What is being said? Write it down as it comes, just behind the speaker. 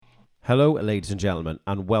Hello, ladies and gentlemen,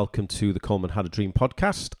 and welcome to the Coleman Had a Dream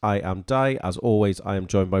podcast. I am Di. As always, I am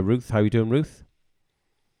joined by Ruth. How are you doing, Ruth?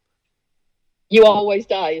 You always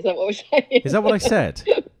die, is that what we're saying? Is that what I said?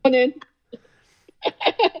 It's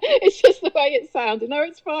just the way it sounded. No,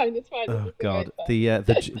 it's fine. It's fine. Oh, God.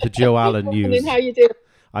 The Joe Allen news. How you doing?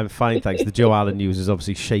 I'm fine, thanks. The Joe Allen news has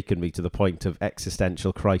obviously shaken me to the point of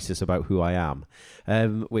existential crisis about who I am,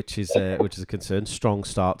 which is a concern. Strong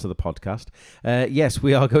start to the podcast. Yes,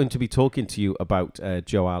 we are going to be talking to you about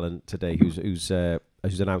Joe Allen today, who's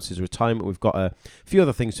announced his retirement. We've got a few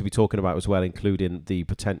other things to be talking about as well, including the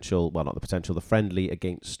friendly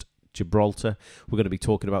against Gibraltar. We're going to be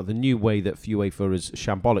talking about the new way that UEFA has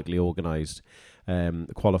shambolically organised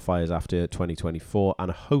qualifiers after 2024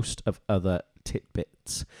 and a host of other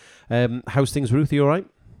tidbits. How's things, Ruth? Are you all right?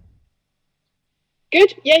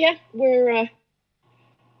 Good. Yeah. We're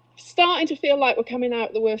starting to feel like we're coming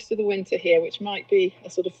out the worst of the winter here, which might be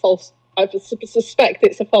a sort of false. I suspect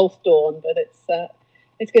it's a false dawn, but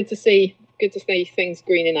it's good to see things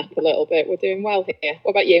greening up a little bit. We're doing well here.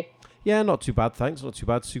 What about you? Yeah, not too bad, thanks. Not too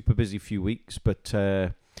bad. Super busy few weeks, but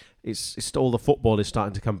it's all the football is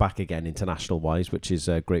starting to come back again, international wise, which is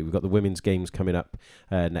great. We've got the women's games coming up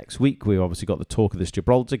next week. We've obviously got the talk of this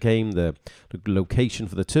Gibraltar game. The location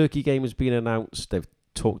for the Turkey game has been announced. They've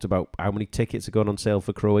talked about how many tickets are going on sale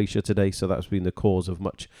for Croatia today, so that's been the cause of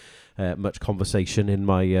much conversation in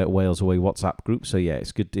my Wales Away WhatsApp group. So yeah,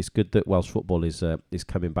 it's good. It's good that Welsh football is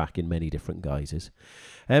coming back in many different guises.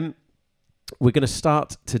 We're going to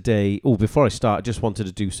start today. Oh, before I start, I just wanted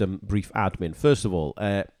to do some brief admin. First of all,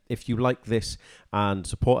 if you like this and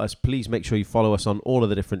support us, please make sure you follow us on all of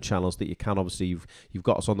the different channels that you can. Obviously, you've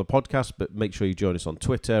got us on the podcast, but make sure you join us on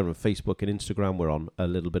Twitter and Facebook and Instagram. We're on a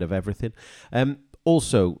little bit of everything.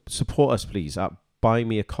 Also, support us, please, at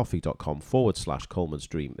buymeacoffee.com/Coleman's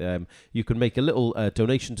Dream. You can make a little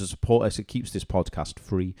donation to support us. It keeps this podcast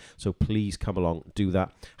free, so please come along, do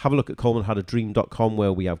that. Have a look at colemanhadadream.com,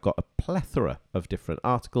 where we have got a plethora of different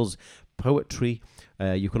articles, poetry.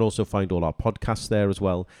 You can also find all our podcasts there as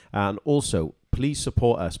well. And also, please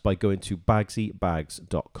support us by going to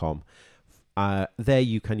bagsybags.com. There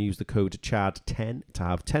you can use the code CHAD10 to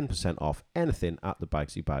have 10% off anything at the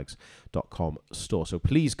bagsybags.com store. So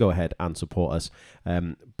please go ahead and support us.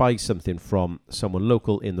 Buy something from someone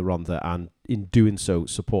local in the Rhondda, and in doing so,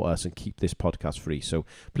 support us and keep this podcast free. So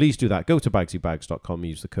please do that. Go to bagsybags.com,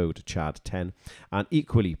 use the code CHAD10. And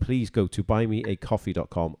equally, please go to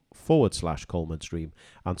buymeacoffee.com/Coleman's Dream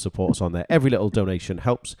and support us on there. Every little donation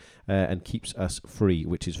helps and keeps us free,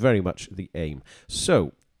 which is very much the aim.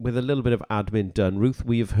 So, with a little bit of admin done, Ruth,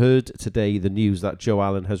 we have heard today the news that Joe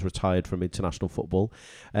Allen has retired from international football.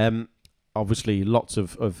 Obviously, lots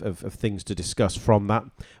of things to discuss from that.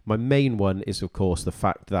 My main one is, of course, the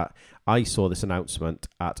fact that I saw this announcement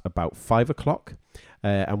at about 5 o'clock.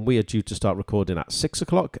 And we are due to start recording at 6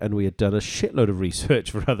 o'clock, and we had done a shitload of research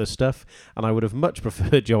for other stuff, and I would have much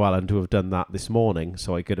preferred Joe Allen to have done that this morning,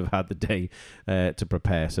 so I could have had the day to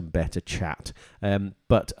prepare some better chat.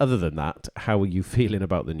 But other than that, how are you feeling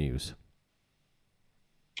about the news?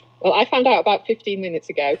 Well, I found out about 15 minutes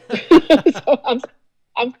ago, so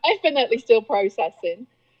I'm definitely still processing.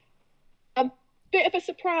 Bit of a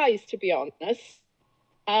surprise, to be honest,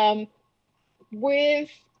 with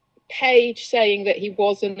Page saying that he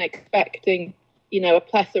wasn't expecting, a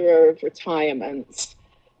plethora of retirements.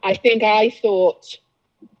 I thought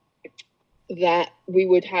that we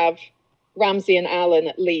would have Ramsey and Allen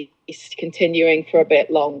at least continuing for a bit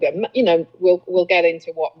longer. We'll get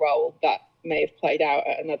into what role that may have played out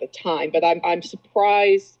at another time, but I'm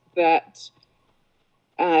surprised that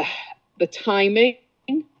the timing,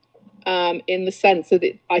 in the sense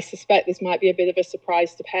that I suspect this might be a bit of a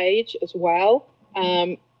surprise to Page as well.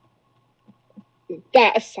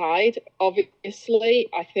 That aside, obviously,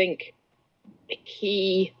 I think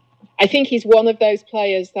he's one of those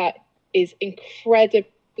players that is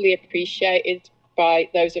incredibly appreciated by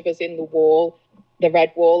those of us in the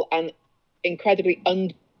Red Wall, and incredibly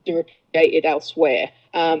underappreciated elsewhere.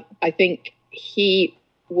 I think he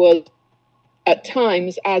was at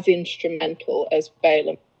times as instrumental as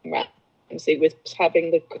Bale and Ramsey with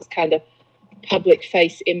having the kind of public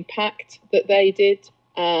face impact that they did.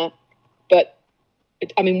 But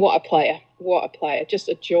I mean, what a player! Just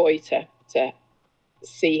a joy to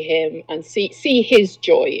see him and see his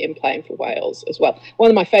joy in playing for Wales as well. One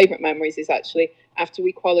of my favourite memories is actually after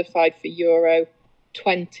we qualified for Euro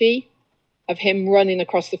 20, of him running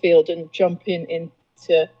across the field and jumping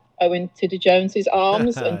into Owen Tidder-Jones's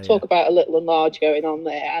arms, and talk about a little and large going on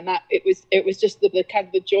there. And that it was just the kind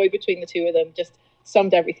of the joy between the two of them just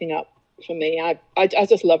summed everything up for me. I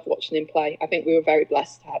just love watching him play. I think we were very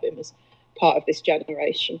blessed to have him as part of this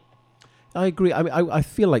generation. I agree. I mean, I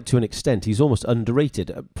feel like to an extent he's almost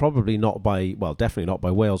underrated. Probably not by, well, definitely not by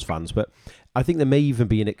Wales fans, but I think there may even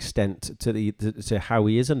be an extent to how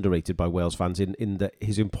he is underrated by Wales fans in that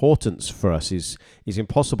his importance for us is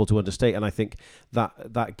impossible to understate. And I think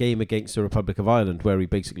that game against the Republic of Ireland, where he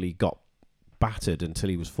basically got battered until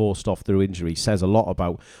he was forced off through injury, says a lot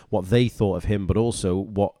about what they thought of him, but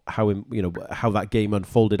also how that game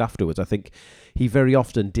unfolded afterwards. I think he very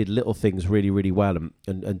often did little things really, really well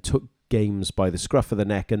and took games by the scruff of the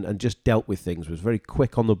neck and just dealt with things, was very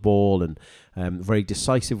quick on the ball and very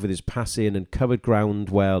decisive with his passing and covered ground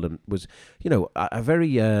well, and was, a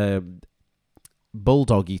very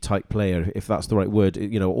bulldoggy type player, if that's the right word.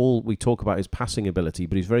 All we talk about is passing ability,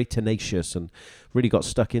 but he's very tenacious and really got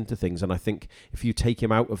stuck into things. And I think if you take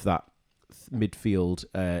him out of that midfield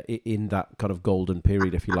in that kind of golden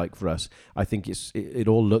period, if you like, for us, I think it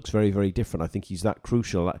all looks very, very different. I think he's that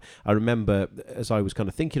crucial. I remember, as I was kind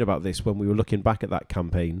of thinking about this when we were looking back at that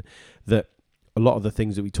campaign, that a lot of the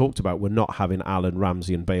things that we talked about were not having Allen,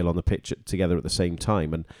 Ramsey and Bale on the pitch together at the same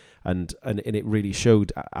time, and it really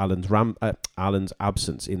showed Allen's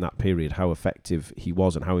absence in that period, how effective he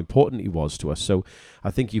was and how important he was to us. So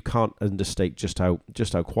I think you can't understate just how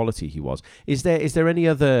quality he was. Is there any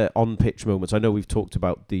other on pitch moments? I know we've talked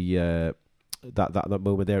about the that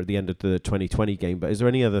moment there at the end of the 2020 game, but is there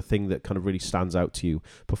any other thing that kind of really stands out to you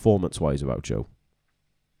performance wise about Joe?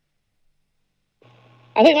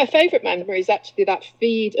 I think my favourite memory is actually that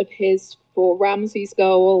feed of his for Ramsey's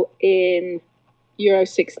goal in Euro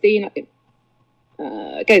 16, I think,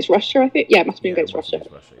 against Russia, I think. Yeah, it must have been against Russia.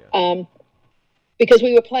 Because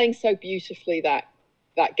we were playing so beautifully that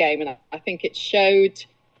game, and I think it showed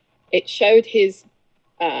his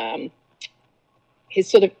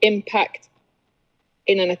sort of impact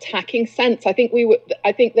in an attacking sense. I think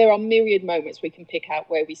there are myriad moments we can pick out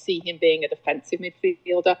where we see him being a defensive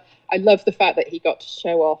midfielder. I love the fact that he got to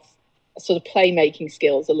show off sort of playmaking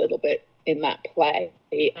skills a little bit in that play,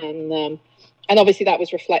 and obviously that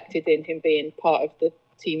was reflected in him being part of the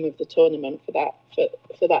team of the tournament for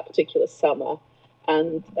that particular summer.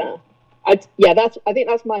 And I think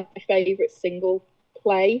that's my favourite single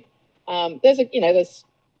play.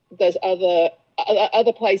 There's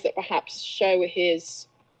other plays that perhaps show his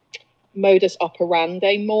modus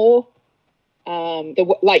operandi more.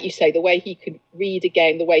 Like you say, the way he could read a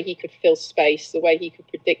game, the way he could fill space, the way he could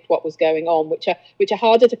predict what was going on, which are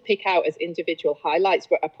harder to pick out as individual highlights,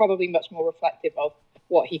 but are probably much more reflective of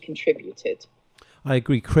what he contributed. I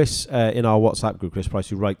agree. Chris, in our WhatsApp group, Chris Price,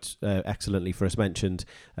 who writes excellently for us, mentioned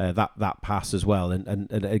that pass as well. And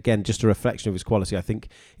again, just a reflection of his quality. I think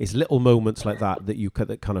it's little moments like that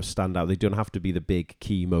that kind of stand out. They don't have to be the big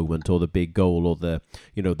key moment or the big goal or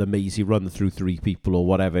the mazy run through three people or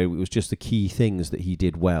whatever. It was just the key things that he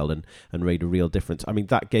did well and made a real difference. I mean,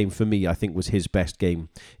 that game for me, I think, was his best game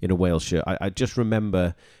in a Wales shirt. I just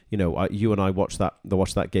remember, you and I watched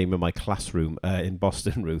that game in my classroom in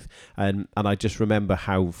Boston, Ruth, and I just remember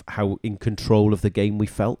how in control of the game we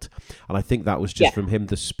felt, and I think that was just from him,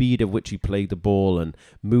 the speed at which he played the ball and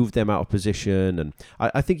moved them out of position. And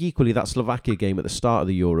I think equally that Slovakia game at the start of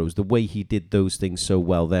the Euros, the way he did those things so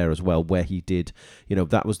well there as well, where he did,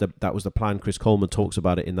 that was the plan. Chris Coleman talks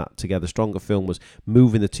about it in that Together Stronger film, was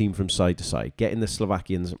moving the team from side to side, getting the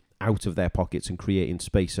Slovakians out of their pockets and creating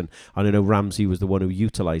space. And I don't know, Ramsey was the one who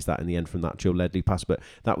utilised that in the end from that Joe Ledley pass, but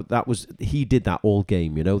that was, he did that all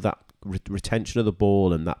game, that retention of the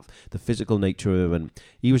ball and that the physical nature of him, and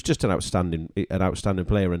he was just an outstanding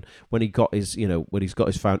player. And when he got his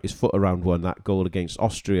his foot around that goal against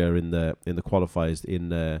Austria in the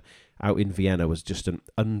qualifiers out in Vienna was just an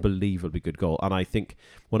unbelievably good goal. And I think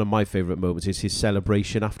one of my favourite moments is his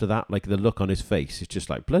celebration after that. Like, the look on his face, it's just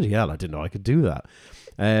like, bloody hell, I didn't know I could do that.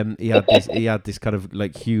 He had this kind of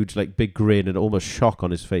like huge, like big grin and almost shock on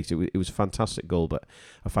his face. It was a fantastic goal, but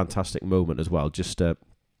a fantastic moment as well. Just a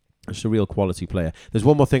real quality player. There's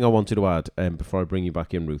one more thing I wanted to add before I bring you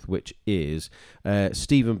back in, Ruth, which is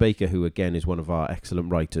Stephen Baker, who again is one of our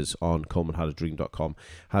excellent writers on ColemanHadADream.com,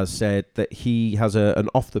 has said that he has an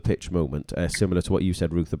off-the-pitch moment, similar to what you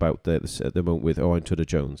said, Ruth, about the moment with Owain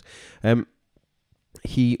Tudor-Jones.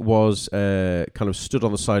 He was kind of stood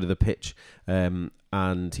on the side of the pitch,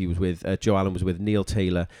 and he was with Joe Allen was with Neil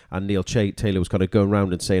Taylor, and Neil Taylor was kind of going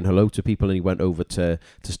around and saying hello to people, and he went over to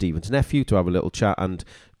Stephen's nephew to have a little chat, and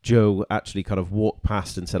Joe actually kind of walked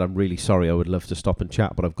past and said, "I'm really sorry, I would love to stop and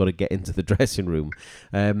chat, but I've got to get into the dressing room."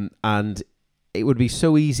 And it would be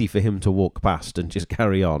so easy for him to walk past and just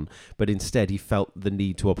carry on, but instead he felt the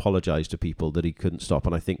need to apologise to people that he couldn't stop.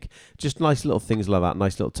 And I think just nice little things like that,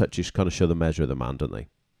 nice little touches, kind of show the measure of the man, don't they?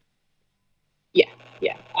 Yeah.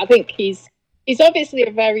 I think he's obviously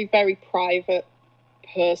a very, very private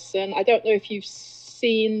person. I don't know if you've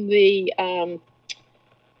seen the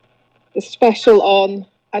special on.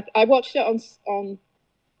 I watched it on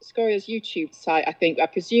Scoria's YouTube site. I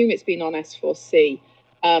presume it's been on S4C.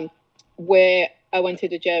 Where Owen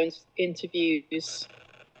Tudor-Jones interviews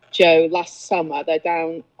Joe last summer. They're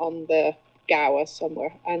down on the Gower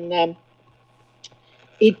somewhere, and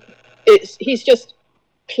he's just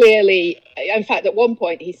clearly. In fact, at one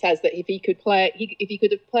point he says that if he could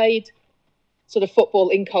have played sort of football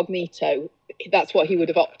incognito, that's what he would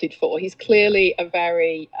have opted for. He's clearly a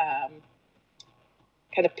very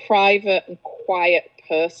kind of private and quiet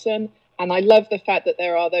person, and I love the fact that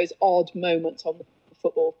there are those odd moments on the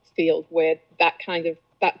football field where that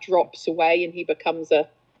drops away and he becomes a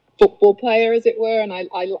football player, as it were. And I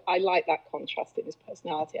like that contrast in his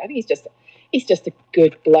personality. I think he's just a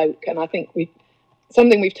good bloke. And I think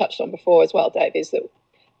something we've touched on before as well, Dave, is that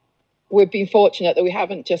we've been fortunate that we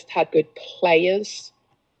haven't just had good players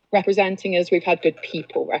representing us, we've had good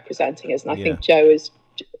people representing us. And I think Joe is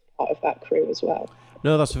just part of that crew as well.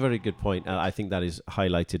 No, that's a very good point. I think that is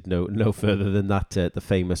highlighted no further than that the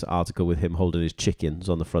famous article with him holding his chickens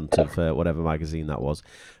on the front of whatever magazine that was.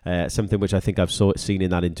 Something which I think I've seen in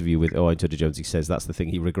that interview with Owen Tudor-Jones. He says that's the thing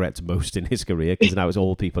he regrets most in his career, because now it's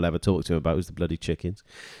all people ever talk to him about is the bloody chickens.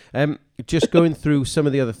 Just going through some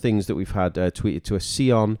of the other things that we've had tweeted to us.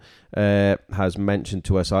 Sion has mentioned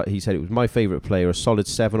to us, he said it was my favourite player, a solid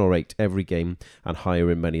 7 or 8 every game and higher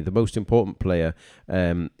in many. The most important player,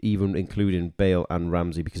 even including Bale and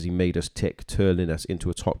Ramsey, because he made us tick, turning us into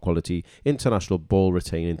a top quality international ball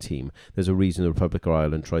retaining team. There's a reason the Republic of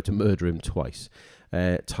Ireland tried to murder him twice.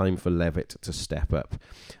 Time for Levitt to step up.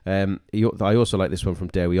 I also like this one from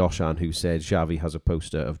Dewi Oshan, who said Xavi has a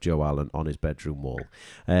poster of Joe Allen on his bedroom wall,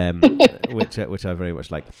 which I very much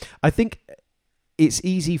like. I think it's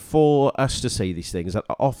easy for us to say these things,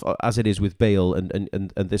 as it is with Bale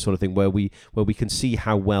and this sort of thing, where we can see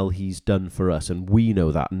how well he's done for us, and we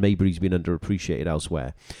know that, and maybe he's been underappreciated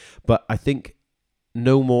elsewhere. But I think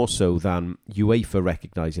no more so than UEFA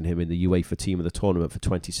recognising him in the UEFA team of the tournament for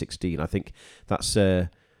 2016. I think that's that's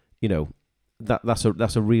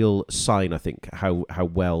a real sign. I think how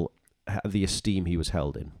well the esteem he was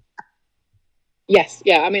held in. Yes,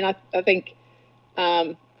 yeah. I mean, I think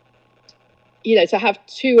to have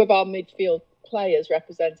 2 of our midfield players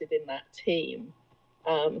represented in that team,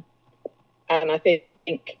 and I think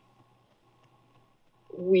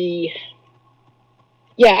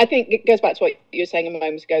I think it goes back to what you were saying a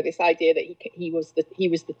moment ago. This idea that he was the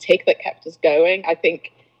tick that kept us going. I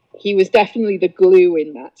think he was definitely the glue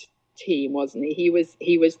in that team, wasn't he? He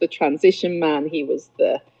was the transition man. He was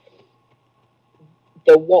the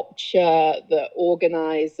watcher, the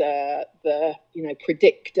organizer, the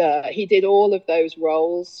predictor. He did all of those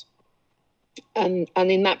roles, and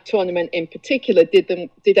in that tournament in particular,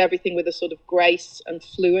 did everything with a sort of grace and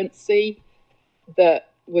fluency that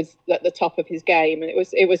was at the top of his game, and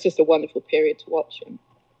it was just a wonderful period to watch him.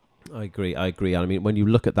 I agree. I mean, when you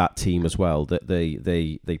look at that team as well, that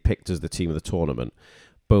they picked as the team of the tournament: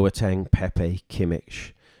 Boateng, Pepe,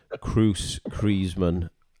 Kimmich, Kroos, Griezmann,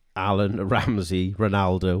 Allen, Ramsey,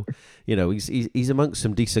 Ronaldo. He's amongst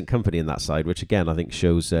some decent company in that side, which again I think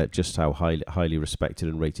shows just how highly respected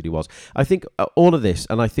and rated he was. I think all of this,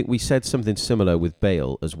 and I think we said something similar with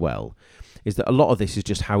Bale as well, is that a lot of this is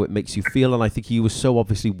just how it makes you feel. And I think he was so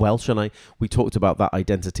obviously Welsh, and we talked about that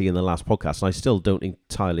identity in the last podcast, and I still don't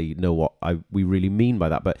entirely know what we really mean by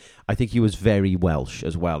that, but I think he was very Welsh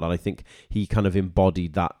as well, and I think he kind of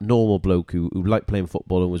embodied that normal bloke who liked playing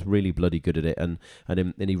football and was really bloody good at it, and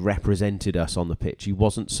he represented us on the pitch. He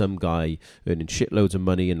wasn't some guy earning shitloads of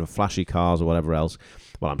money and flashy cars or whatever else.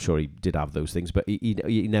 Well, I'm sure he did have those things, but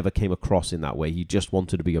he never came across in that way. He just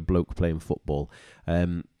wanted to be a bloke playing football.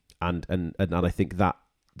 And I think that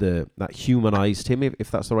that humanized him,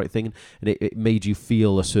 if that's the right thing, and it made you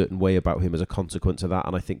feel a certain way about him as a consequence of that.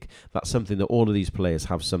 And I think that's something that all of these players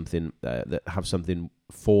have something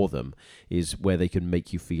for them, is where they can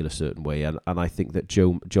make you feel a certain way. And I think that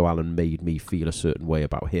Joe Allen made me feel a certain way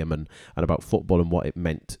about him and about football and what it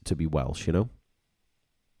meant to be Welsh.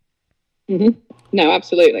 Mm-hmm. No,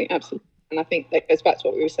 absolutely. And I think that goes back to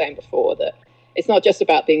what we were saying before, that it's not just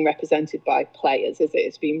about being represented by players, is it?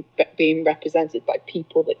 It's being represented by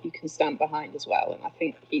people that you can stand behind as well. And I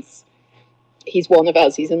think he's one of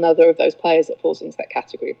us. He's another of those players that falls into that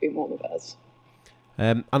category of being one of us.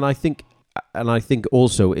 And I think and I think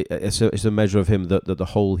also it's a measure of him that the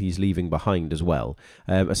hole he's leaving behind as well.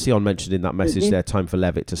 As Sion mentioned in that message there, time for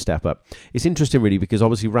Levitt to step up. It's interesting really because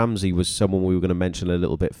obviously Ramsey was someone we were going to mention a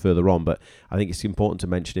little bit further on, but I think it's important to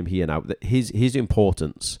mention him here now, that his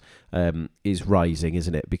importance is rising,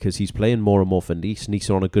 isn't it? Because he's playing more and more for Nice. Nice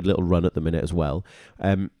are on a good little run at the minute as well.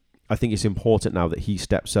 I think it's important now that he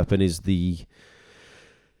steps up and is the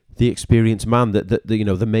experienced man, that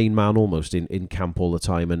the main man almost in camp all the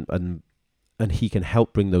time, and he can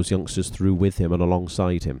help bring those youngsters through with him and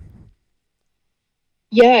alongside him.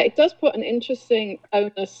 Yeah, it does put an interesting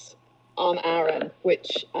onus on Aaron,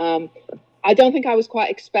 which I don't think I was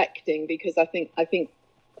quite expecting, because I think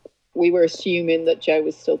we were assuming that Joe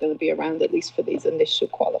was still going to be around at least for these initial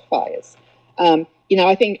qualifiers. I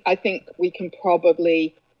think we can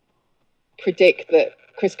probably predict that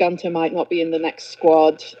Chris Gunter might not be in the next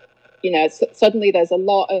squad. Suddenly there's a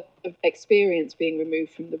lot of experience being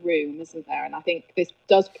removed from the room, isn't there? And I think this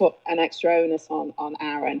does put an extra onus on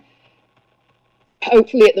Aaron.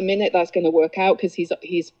 Hopefully at the minute that's going to work out, because he's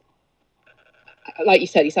like you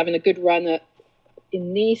said, he's having a good run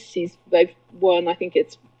in Nice. They've won, I think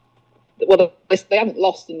they haven't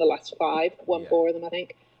lost in the last 5, won 4 of them, I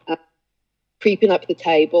think. Creeping up the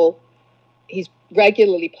table. He's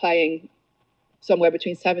regularly playing somewhere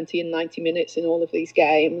between 70 and 90 minutes in all of these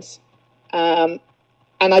games. And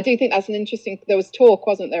I do think that's an interesting... There was talk,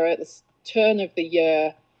 wasn't there, at the turn of the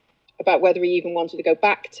year about whether he even wanted to go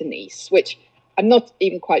back to Nice, which I'm not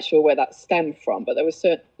even quite sure where that stemmed from, but there was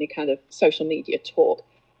certainly kind of social media talk.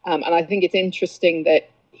 And I think it's interesting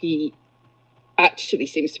that he actually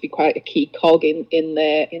seems to be quite a key cog in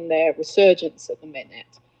their resurgence at the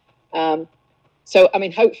minute. So, I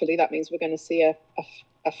mean, hopefully that means we're going to see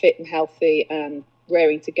a fit and healthy and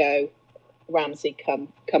raring to go Ramsey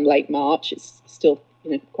come late March. It's still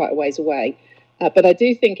quite a ways away, but I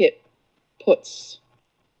do think it puts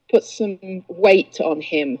some weight on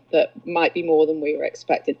him that might be more than we were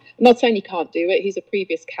expecting. I'm not saying he can't do it. He's a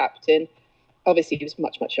previous captain. Obviously, he was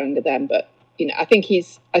much younger then, but I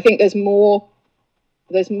think there's more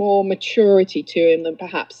maturity to him than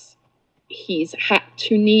perhaps he's had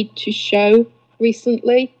to need to show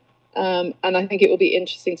recently. And I think it will be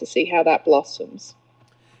interesting to see how that blossoms.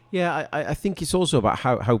 Yeah, I think it's also about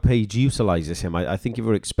how Page utilises him. I think if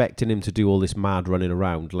we're expecting him to do all this mad running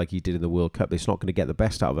around like he did in the World Cup, it's not going to get the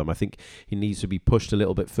best out of him. I think he needs to be pushed a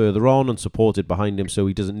little bit further on and supported behind him, so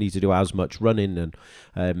he doesn't need to do as much running,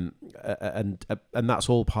 and that's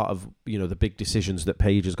all part of the big decisions that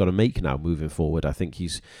Page has got to make now moving forward. I think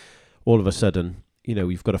he's all of a sudden,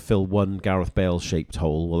 you've got to fill one Gareth Bale-shaped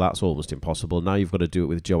hole. Well, that's almost impossible. Now you've got to do it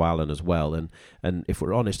with Joe Allen as well. And if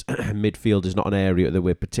we're honest, midfield is not an area that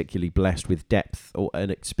we're particularly blessed with depth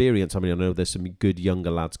and experience. I mean, I know there's some good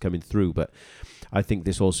younger lads coming through, but I think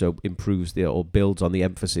this also improves or builds on the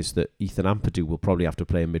emphasis that Ethan Ampadu will probably have to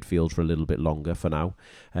play in midfield for a little bit longer for now.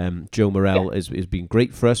 Joe Morel has been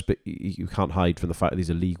great for us, but you can't hide from the fact that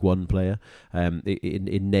he's a League One player,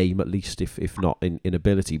 in name at least, if not in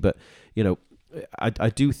ability. But, I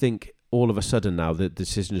do think all of a sudden now the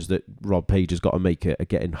decisions that Rob Page has got to make are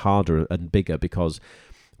getting harder and bigger, because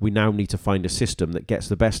we now need to find a system that gets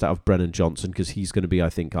the best out of Brennan Johnson, because he's going to be, I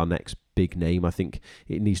think, our next big name. I think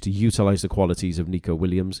it needs to utilise the qualities of Nico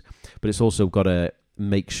Williams, but it's also got to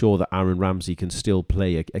make sure that Aaron Ramsey can still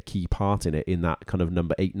play a key part in it, in that kind of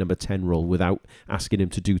number 8, number 10 role, without asking him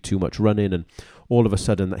to do too much running. And all of a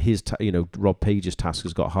sudden that his Rob Page's task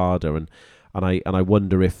has got harder, and I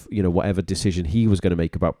wonder if whatever decision he was going to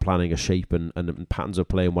make about planning a shape and patterns of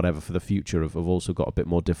play and whatever for the future have also got a bit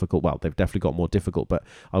more difficult. Well, they've definitely got more difficult, but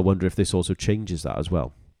I wonder if this also changes that as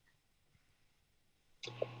well.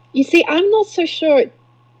 You see, I'm not so sure it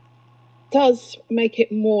does make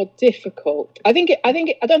it more difficult. I don't think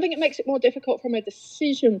it makes it more difficult from a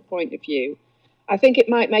decision point of view. I think it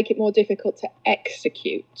might make it more difficult to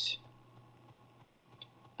execute.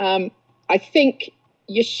 I think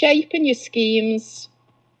your shape and your schemes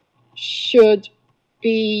should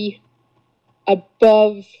be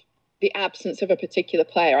above the absence of a particular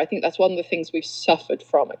player. I think that's one of the things we've suffered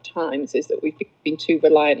from at times, is that we've been too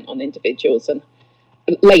reliant on individuals, and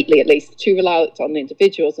lately at least, too reliant on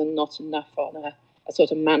individuals and not enough on a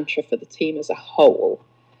sort of mantra for the team as a whole.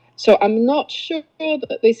 So I'm not sure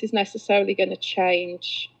that this is necessarily going to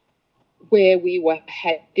change where we were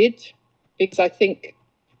headed, because I think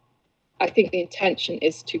the intention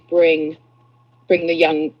is to bring the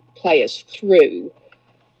young players through.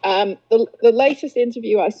 The latest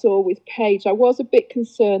interview I saw with Page, I was a bit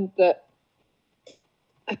concerned that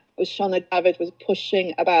Shona David was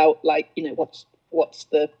pushing about, what's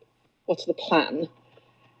the plan,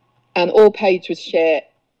 and all Page would share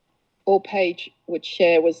Paul Page would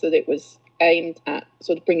share was that it was aimed at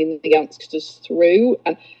sort of bringing the youngsters through.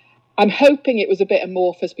 And I'm hoping it was a bit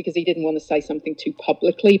amorphous because he didn't want to say something too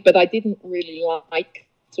publicly, but I didn't really like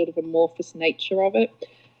sort of amorphous nature of it.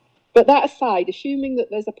 But that aside, assuming that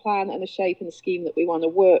there's a plan and a shape and a scheme that we want to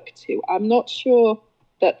work to, I'm not sure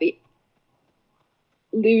that the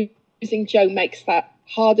losing Joe makes that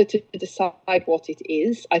harder to decide what it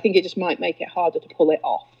is. I think it just might make it harder to pull it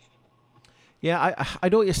off. Yeah, I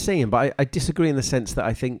know what you're saying, but I disagree in the sense that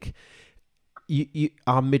I think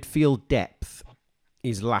our midfield depth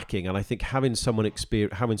is lacking, and I think having someone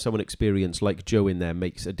experienced like Joe in there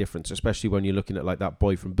makes a difference, especially when you're looking at like that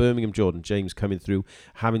boy from Birmingham, Jordan James, coming through.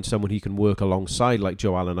 Having someone he can work alongside like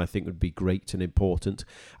Joe Allen, I think would be great and important.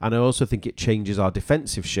 And I also think it changes our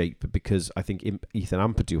defensive shape because I think Ethan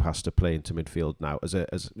Ampadu has to play into midfield now as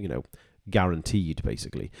guaranteed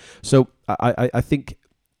basically. So I think.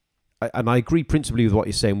 And I agree principally with what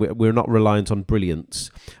you're saying. We're not reliant on brilliance,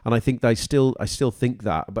 and I think I still think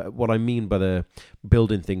that. But what I mean by the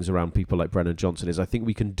building things around people like Brennan Johnson is I think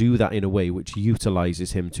we can do that in a way which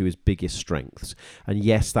utilises him to his biggest strengths. And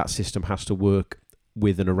yes, that system has to work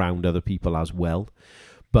with and around other people as well.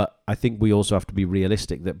 But I think we also have to be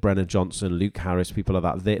realistic that Brennan Johnson, Luke Harris, people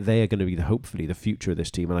like that, they are going to be hopefully the future of this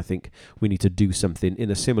team. And I think we need to do something in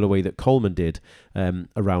a similar way that Coleman did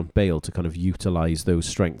around Bale to kind of utilise those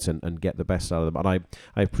strengths and get the best out of them. And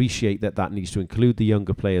I appreciate that needs to include the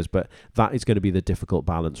younger players, but that is going to be the difficult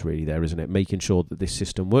balance really there, isn't it? Making sure that this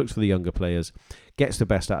system works for the younger players, gets the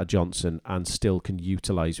best out of Johnson, and still can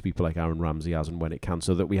utilise people like Aaron Ramsey as and when it can,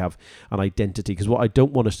 so that we have an identity. Because what I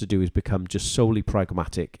don't want us to do is become just solely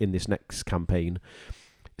pragmatic in this next campaign,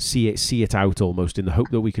 see it out almost in the hope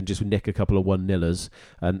that we can just nick a couple of 1-0ers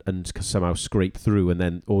and somehow scrape through, and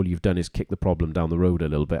then all you've done is kick the problem down the road a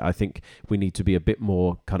little bit. I think we need to be a bit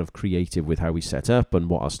more kind of creative with how we set up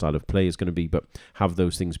and what our style of play is going to be, but have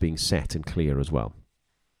those things being set and clear as well.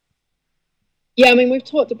 Yeah, I mean, we've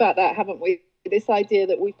talked about that, haven't we? This idea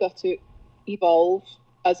that we've got to evolve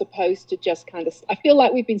as opposed to just kind of... I feel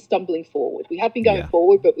like we've been stumbling forward. We have been going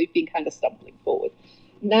forward, but we've been kind of stumbling forward.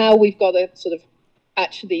 Now we've got to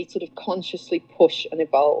actually consciously push and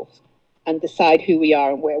evolve and decide who we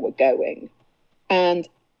are and where we're going. And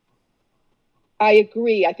I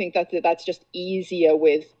agree. I think that's just easier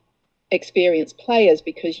with experienced players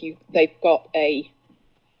because they've got a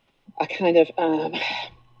kind of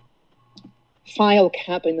file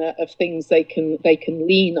cabinet of things they can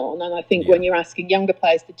lean on. And I think when you're asking younger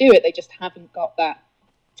players to do it, they just haven't got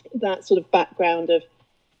that sort of background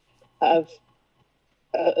of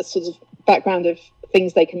background of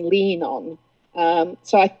things they can lean on.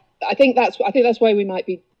 So I think that's why we might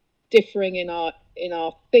be differing in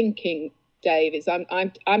our thinking, Dave. Is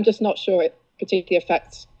I'm just not sure it particularly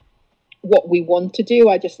affects what we want to do.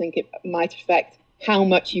 I just think it might affect how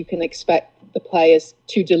much you can expect the players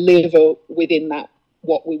to deliver within that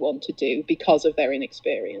what we want to do because of their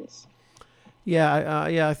inexperience.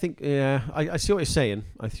 I think I see what you're saying.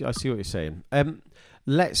 I see what you're saying.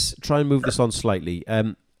 Let's try and move this on slightly.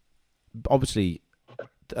 Obviously,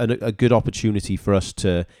 a good opportunity for us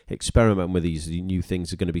to experiment with these new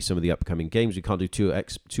things are going to be some of the upcoming games. We can't do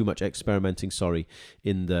too much experimenting,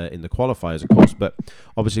 in the qualifiers, of course. But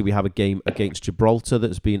obviously, we have a game against Gibraltar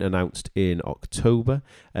that's been announced in October.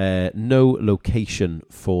 No location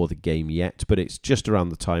for the game yet, but it's just around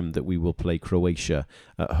the time that we will play Croatia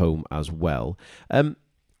at home as well.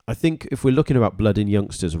 I think if we're looking about blood in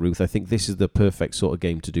youngsters, Ruth, I think this is the perfect sort of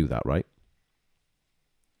game to do that, right?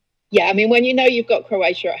 Yeah, I mean, when you know you've got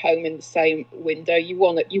Croatia at home in the same window, you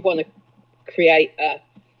want to create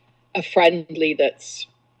a friendly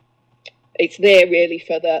it's there really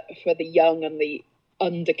for the young and the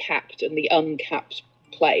undercapped and the uncapped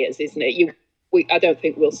players, isn't it? I don't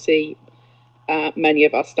think we'll see many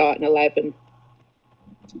of our starting 11.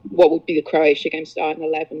 What would be the Croatia game starting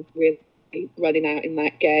 11 really running out in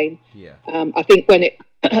that game? Yeah. I think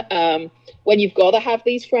when you've got to have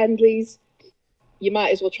these friendlies, you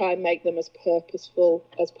might as well try and make them as purposeful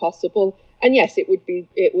as possible. And yes, it would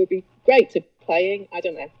be great to playing, I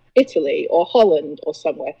don't know, Italy or Holland or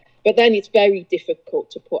somewhere. But then it's very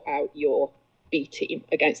difficult to put out your B team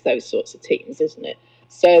against those sorts of teams, isn't it?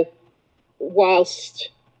 So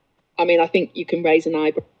I think you can raise an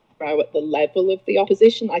eyebrow at the level of the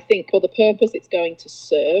opposition. I think for the purpose it's going to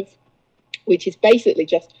serve, which is basically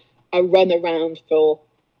just a run around for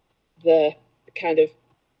the kind of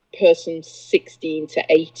person 16 to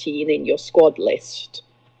 18 in your squad list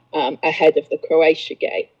ahead of the Croatia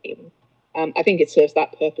game. I think it serves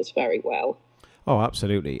that purpose very well. Oh,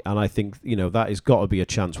 absolutely. And I think, that has got to be a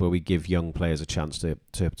chance where we give young players a chance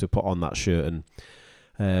to put on that shirt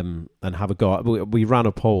and have a go. We ran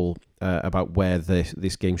a poll about where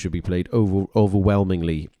this game should be played.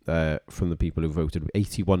 Overwhelmingly, from the people who voted,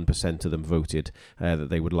 81% of them voted that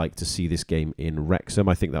they would like to see this game in Wrexham.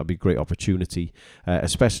 I think that would be a great opportunity,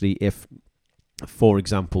 especially if, for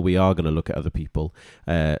example, we are going to look at other people,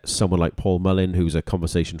 someone like Paul Mullin, who's a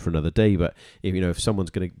conversation for another day. But if someone's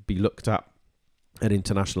going to be looked at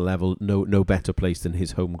international level, no better place than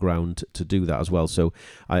his home ground to do that as well. So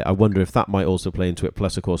I wonder if that might also play into it.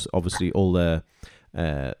 Plus, of course, obviously all the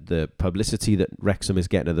publicity that Wrexham is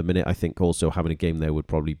getting at the minute. I think also having a game there would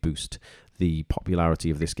probably boost the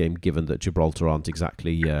popularity of this game, given that Gibraltar aren't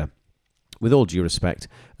exactly, with all due respect,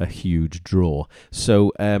 a huge draw.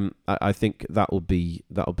 So I think that'll be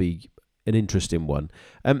an interesting one.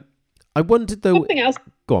 I wondered though. Something else.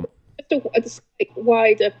 Go on. Just a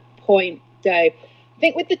wider point, Dave. I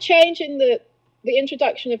think with the change in the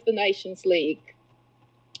introduction of the Nations League,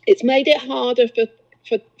 it's made it harder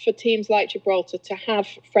for teams like Gibraltar to have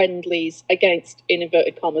friendlies against, in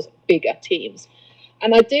inverted commas, bigger teams.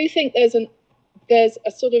 And I do think there's a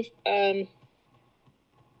sort of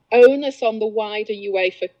onus on the wider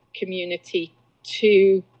UEFA community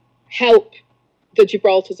to help the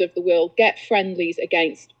Gibraltars of the world get friendlies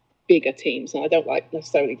against bigger teams. And I don't like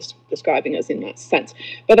necessarily describing us in that sense.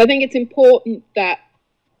 But I think it's important that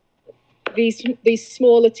these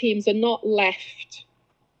smaller teams are not left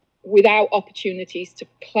without opportunities to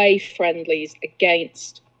play friendlies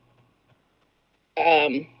against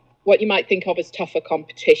what you might think of as tougher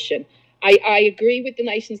competition. I agree with the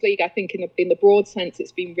Nations League. I think in the broad sense,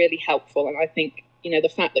 it's been really helpful. And I think,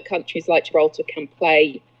 the fact that countries like Gibraltar can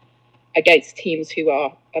play against teams who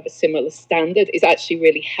are of a similar standard is actually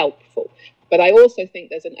really helpful. But I also think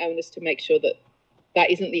there's an onus to make sure that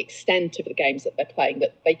isn't the extent of the games that they're playing,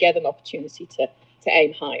 that they get an opportunity to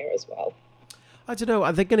aim higher as well. I don't know.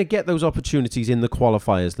 Are they going to get those opportunities in the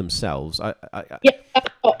qualifiers themselves? Yeah,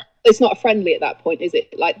 it's not a friendly at that point, is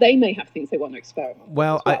it? Like, they may have things they want to experiment with.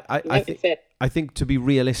 Well, I think to be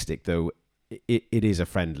realistic, though, it is a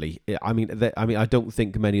friendly. I mean, I don't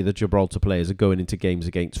think many of the Gibraltar players are going into games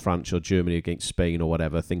against France or Germany, against Spain or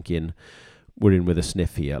whatever, thinking we're in with a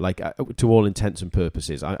sniff here. Like, to all intents and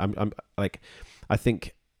purposes, I'm like, I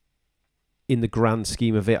think in the grand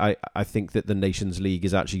scheme of it, I think that the Nations League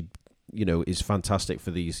is actually, is fantastic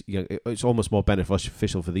for these. It's almost more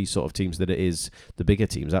beneficial for these sort of teams than it is the bigger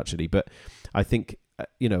teams, actually. But I think,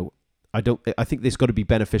 I think this got to be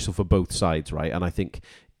beneficial for both sides, right? And I think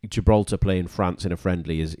Gibraltar playing France in a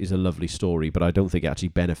friendly is a lovely story, but I don't think it actually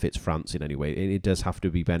benefits France in any way. It does have to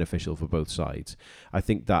be beneficial for both sides. I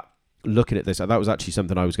think that looking at this, that was actually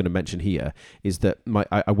something I was going to mention here, is that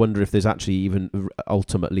I wonder if there's actually even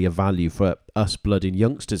ultimately a value for us blooding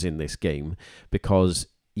youngsters in this game, because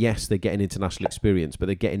yes, they're getting international experience, but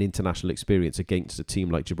they're getting international experience against a team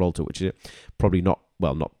like Gibraltar, which is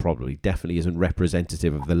definitely isn't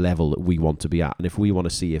representative of the level that we want to be at. And if we want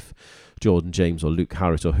to see if Jordan James or Luke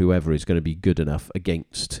Harris or whoever is going to be good enough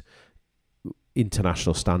against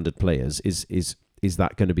international standard players, is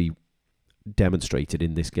that going to be demonstrated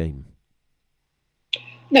in this game?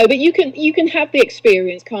 No, but you can have the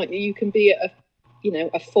experience, can't you? You can be at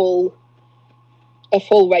a full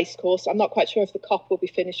race course. I'm not quite sure if the COP will be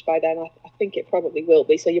finished by then. I think it probably will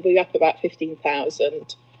be. So you'll be up about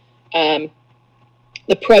 15,000.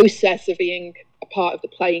 The process of being a part of the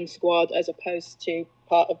playing squad as opposed to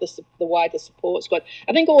part of the wider support squad,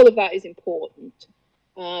 I think all of that is important.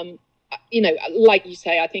 Like you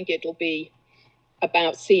say, I think it'll be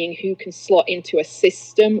about seeing who can slot into a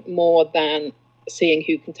system more than seeing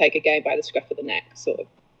who can take a game by the scruff of the neck sort of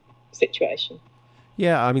situation.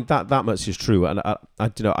 Yeah, I mean that much is true, and I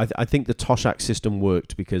think the Toshak system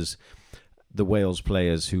worked because the Wales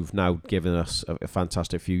players who've now given us a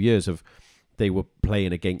fantastic few years they were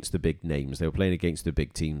playing against the big names, they were playing against the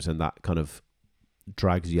big teams, and that kind of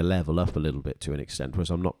drags your level up a little bit to an extent,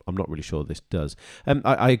 whereas I'm not really sure this does.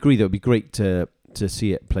 I agree that it would be great to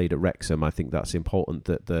see it played at Wrexham. I think that's important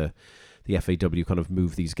that the FAW kind of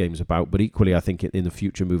move these games about, but equally I think in the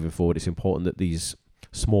future moving forward, it's important that these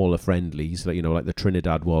smaller friendlies, like the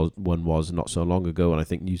Trinidad one was not so long ago, and I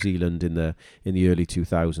think New Zealand in the early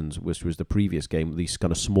 2000s, which was the previous game. These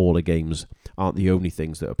kind of smaller games aren't the only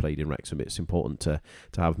things that are played in Wrexham. It's important to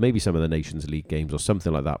have maybe some of the Nations League games or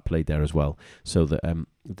something like that played there as well, so that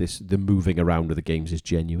the moving around of the games is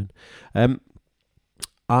genuine.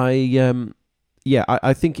 I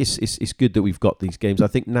think it's good that we've got these games. I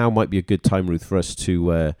think now might be a good time, Ruth, for us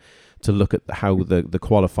to look at how the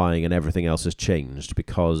qualifying and everything else has changed,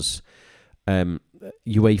 because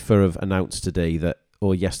UEFA have announced today that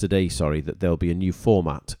or yesterday, sorry, that there'll be a new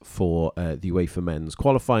format for the UEFA Men's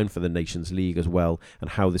qualifying for the Nations League as well, and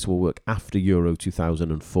how this will work after Euro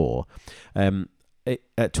 2004.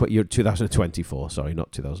 2024, sorry,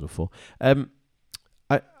 not 2004.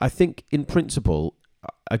 I think in principle,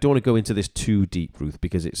 I don't want to go into this too deep, Ruth,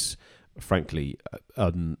 because it's frankly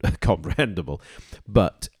uncomprehendable.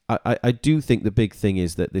 But I do think the big thing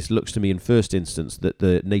is that this looks to me in first instance that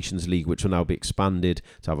the Nations League, which will now be expanded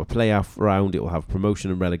to have a playoff round, it will have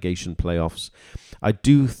promotion and relegation playoffs. I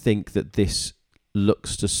do think that this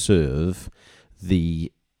looks to serve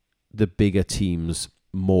the bigger teams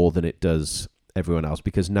more than it does everyone else,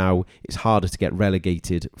 because now it's harder to get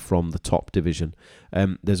relegated from the top division.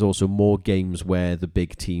 There's also more games where the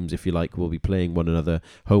big teams, if you like, will be playing one another,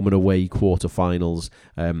 home and away quarterfinals,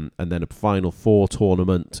 and then a Final Four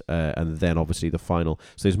tournament, and then obviously the final.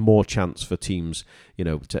 So there's more chance for teams,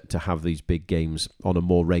 to have these big games on a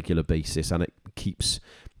more regular basis, and it keeps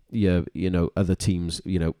other teams,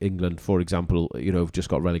 England, for example, have just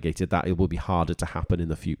got relegated, that it will be harder to happen in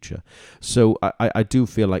the future. So I do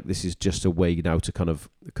feel like this is just a way now to kind of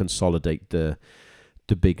consolidate the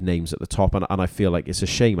big names at the top. And I feel like it's a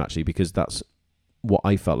shame, actually, because that's what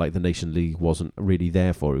I felt like the Nation League wasn't really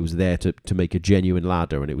there for. It was there to make a genuine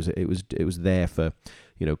ladder, and it was there for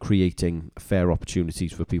creating fair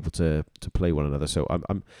opportunities for people to play one another. So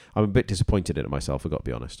I'm a bit disappointed in it myself, I've got to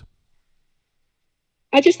be honest.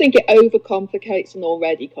 I just think it overcomplicates an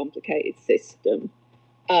already complicated system.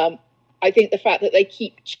 I think the fact that they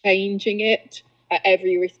keep changing it at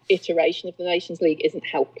every iteration of the Nations League isn't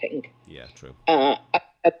helping. Yeah, true.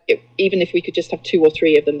 Even if we could just have 2 or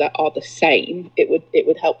 3 of them that are the same, it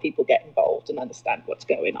would help people get involved and understand what's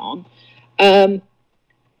going on. I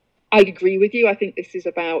agree with you. I think this is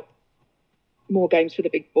about more games for the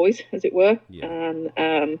big boys, as it were. Yeah.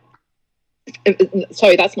 And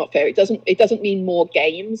sorry, that's not fair. It doesn't mean more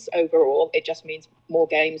games overall. It just means more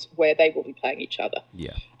games where they will be playing each other.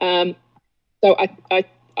 Yeah. So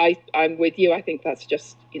I'm with you. I think that's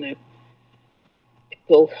just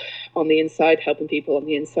people on the inside helping people on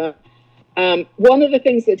the inside. One of the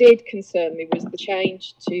things that did concern me was the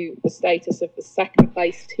change to the status of the second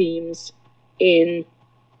place teams in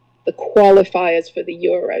the qualifiers for the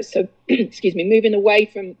Euros. So, excuse me, moving away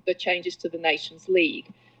from the changes to the Nations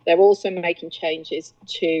League, they're also making changes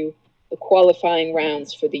to the qualifying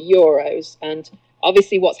rounds for the Euros. And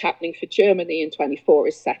obviously what's happening for Germany in 24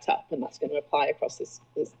 is set up, and that's going to apply across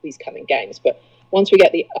these coming games. But once we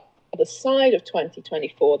get the other side of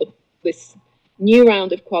 2024, this new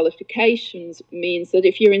round of qualifications means that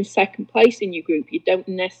if you're in second place in your group, you don't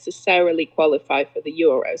necessarily qualify for the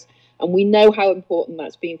Euros. And we know how important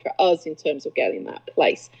that's been for us in terms of getting that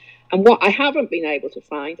place. And what I haven't been able to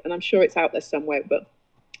find, and I'm sure it's out there somewhere, but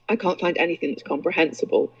I can't find anything that's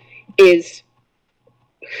comprehensible, is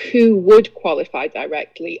who would qualify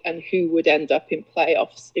directly and who would end up in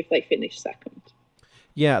playoffs if they finish second.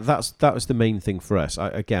 Yeah, that was the main thing for us.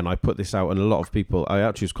 I put this out, and a lot of people, I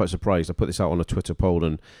actually was quite surprised. I put this out on a Twitter poll,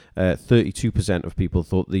 and 32% of people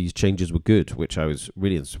thought these changes were good, which I was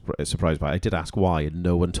really surprised by. I did ask why, and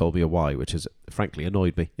no one told me a why, which has frankly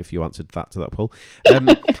annoyed me if you answered that to that poll.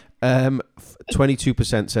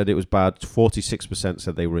 22% said it was bad, 46%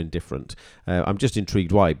 said they were indifferent. I'm just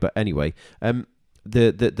intrigued why, but anyway,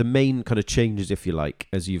 the main kind of changes, if you like,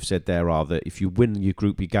 as you've said there, are that if you win your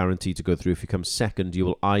group, you're guaranteed to go through. If you come second, you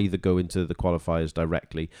will either go into the qualifiers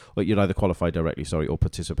directly, or you'll either qualify directly, or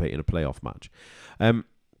participate in a playoff match.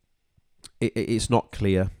 It's not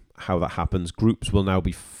clear how that happens. Groups will now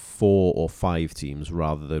be 4 or 5 teams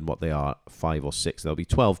rather than what they are 5 or 6. There'll be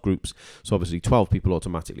 12 groups, so obviously 12 people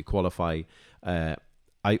automatically qualify. I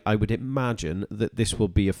would imagine that this will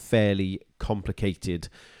be a fairly complicated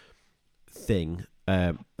thing.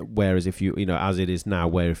 Whereas if you as it is now,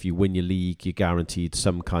 where if you win your league, you're guaranteed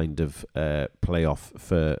some kind of playoff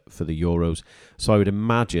for the Euros. So I would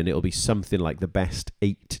imagine it'll be something like the best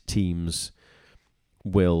 8 teams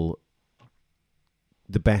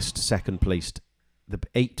the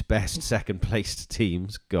 8 best second placed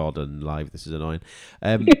teams. God alive, this is annoying.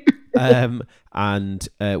 And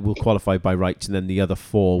will qualify by rights, and then the other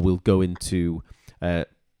 4 will go into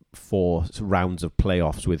 4 rounds of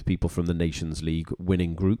playoffs with people from the Nations League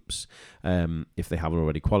winning groups, if they haven't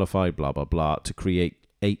already qualified, blah blah blah, to create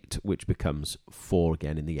 8, which becomes 4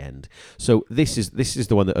 again in the end. So this is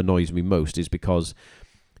the one that annoys me most, is because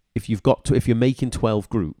if you're making 12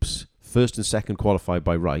 groups, first and second qualified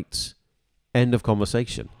by rights, end of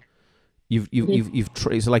conversation.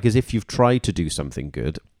 It's like as if you've tried to do something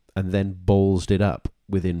good and then ballsed it up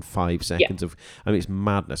within 5 seconds of. I mean, it's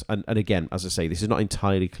madness. And again, as I say, this is not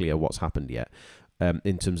entirely clear what's happened yet.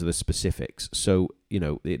 in terms of the specifics. So,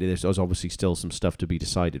 there's obviously still some stuff to be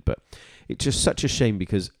decided, but it's just such a shame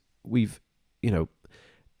because we've,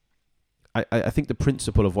 I think the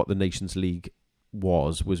principle of what the Nations League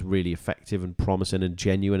was really effective and promising and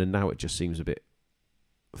genuine, and now it just seems a bit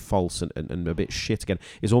false and a bit shit again.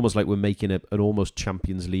 It's almost like we're making an almost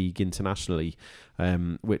Champions League internationally,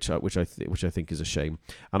 which I think is a shame.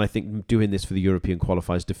 And I think doing this for the European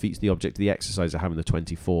qualifiers defeats the object of the exercise of having the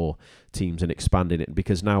 24 teams and expanding it,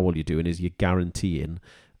 because now all you're doing is you're guaranteeing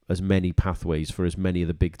as many pathways for as many of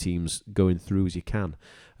the big teams going through as you can,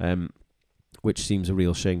 which seems a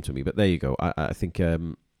real shame to me. But there you go. I think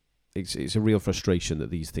it's a real frustration that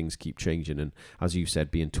these things keep changing and, as you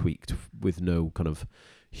said, being tweaked with no kind of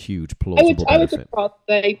huge plausible benefit. I would have thought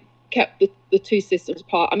they kept the two systems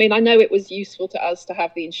apart. I mean, I know it was useful to us to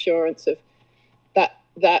have the insurance of that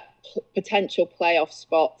potential playoff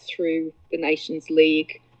spot through the Nations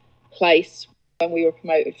League place when we were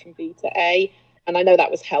promoted from B to A, and I know that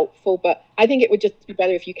was helpful, but I think it would just be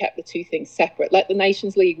better if you kept the two things separate. Let the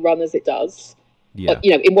Nations League run as it does,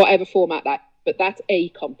 in whatever format but that's a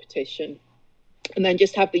competition, and then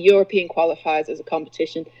just have the European qualifiers as a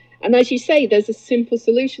competition. And as you say, there's a simple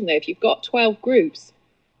solution there. If you've got 12 groups,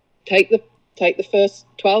 take the first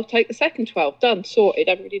 12, take the second 12, done, sorted.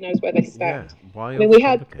 Everybody knows where they stand. Yeah, why? I mean, we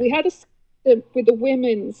had a with the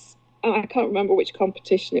women's. I can't remember which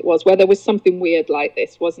competition it was, where there was something weird like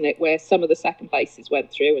this, wasn't it? Where some of the second places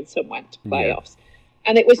went through and some went to playoffs,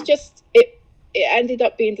 and it was just it ended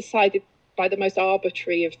up being decided by the most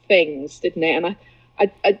arbitrary of things, didn't it? And I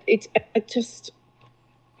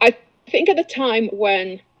think at a time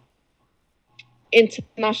when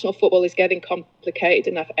international football is getting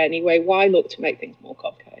complicated enough anyway, why look to make things more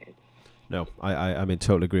complicated? No, I'm in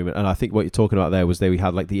total agreement. And I think what you're talking about there was we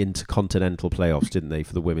had like the intercontinental playoffs, didn't they,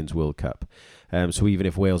 for the Women's World Cup? So even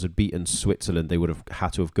if Wales had beaten Switzerland, they would have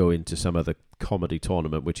had to have go into some other comedy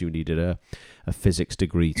tournament, which you needed a physics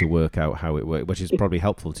degree to work out how it worked, which is probably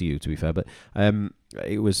helpful to you, to be fair. But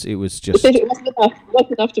it was just... It wasn't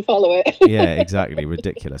enough to follow it. Yeah, exactly.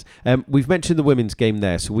 Ridiculous. We've mentioned the women's game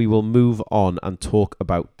there, so we will move on and talk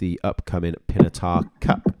about the upcoming Pinatar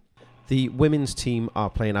Cup. The women's team are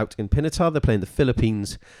playing out in Pinatar. They're playing the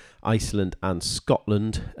Philippines, Iceland and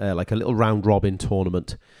Scotland, like a little round-robin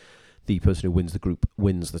tournament. The person who wins the group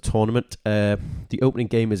wins the tournament. The opening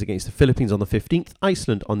game is against the Philippines on the 15th,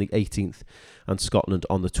 Iceland on the 18th, and Scotland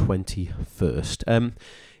on the 21st.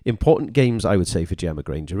 Important games, I would say, for Gemma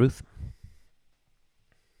Granger, Ruth.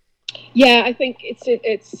 Yeah, I think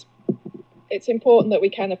it's important that we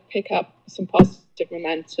kind of pick up some positive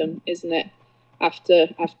momentum, isn't it, after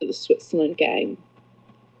the Switzerland game.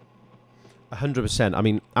 100%. I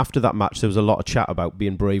mean, after that match, there was a lot of chat about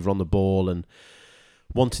being braver on the ball and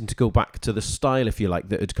wanting to go back to the style, if you like,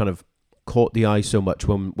 that had kind of caught the eye so much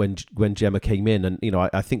when Gemma came in. And,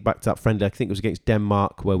 I think back to that friendly, I think it was against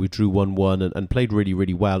Denmark, where we drew 1-1 and played really,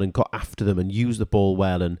 really well and got after them and used the ball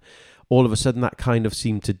well. And all of a sudden that kind of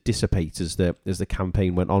seemed to dissipate as the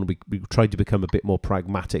campaign went on. We tried to become a bit more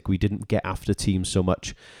pragmatic. We didn't get after teams so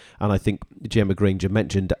much. And I think Gemma Granger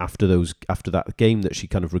mentioned after that game that she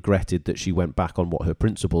kind of regretted that she went back on what her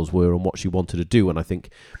principles were and what she wanted to do. And I think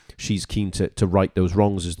she's keen to right those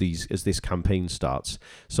wrongs as this campaign starts.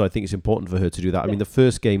 So I think it's important for her to do that. I mean, the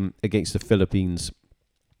first game against the Philippines,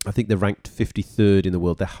 I think they're ranked 53rd in the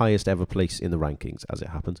world, their highest ever place in the rankings, as it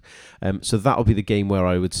happens. So that'll be the game where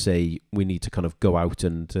I would say we need to kind of go out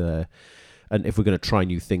and if we're going to try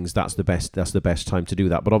new things, that's the best time to do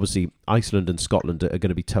that. But obviously, Iceland and Scotland are going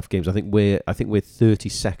to be tough games. I think we're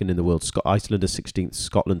 32nd in the world. Iceland is 16th,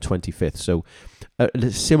 Scotland 25th. So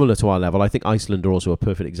similar to our level. I think Iceland are also a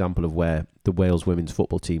perfect example of where the Wales women's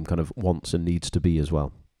football team kind of wants and needs to be as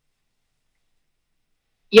well.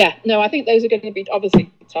 Yeah, no, I think those are going to be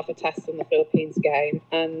obviously tougher tests than the Philippines game,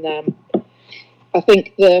 and I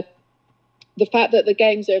think the fact that the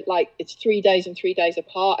games are like it's 3 days and 3 days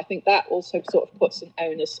apart, I think that also sort of puts an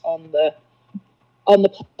onus on the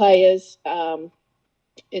players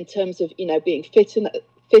in terms of being fit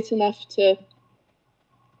enough to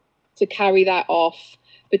carry that off,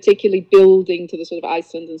 particularly building to the sort of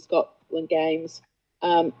Iceland and Scotland games.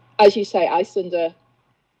 As you say, Iceland are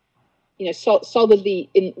solidly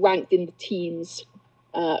ranked in the teens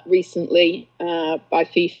recently by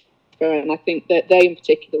FIFA, and I think that they in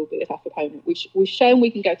particular will be a tough opponent. We've shown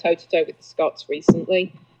we can go toe-to-toe with the Scots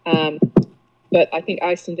recently, but I think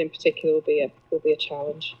Iceland in particular will be a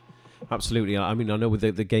challenge. Absolutely. I mean, I know with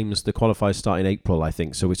the games, the qualifiers start in April, I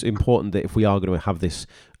think, so it's important that if we are going to have this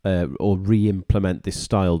or re-implement this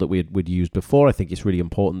style that we'd used before, I think it's really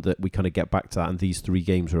important that we kind of get back to that, and these 3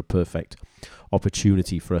 games are a perfect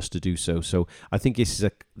opportunity for us to do so. So I think this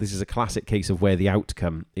is a classic case of where the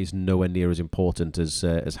outcome is nowhere near as important as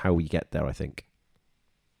how we get there, I think.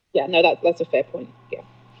 Yeah, no, that's a fair point. Yeah.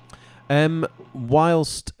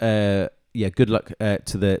 Whilst good luck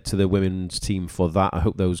to the women's team for that. I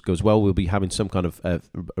hope those goes well. We'll be having some kind of a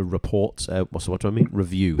report.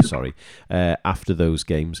 Review. Sorry, after those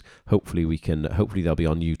games. Hopefully they'll be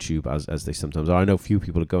on YouTube as they sometimes are. I know a few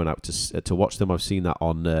people are going out to watch them. I've seen that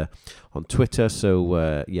on Twitter.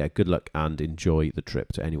 So good luck and enjoy the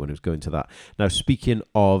trip to anyone who's going to that. Now, speaking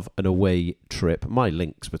of an away trip, my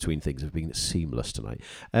links between things have been seamless tonight.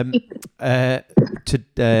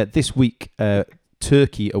 This week.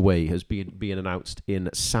 Turkey away has been announced in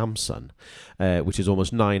Samsun, which is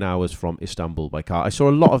almost 9 hours from Istanbul by car. I saw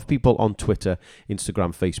a lot of people on Twitter,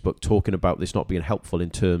 Instagram, Facebook talking about this not being helpful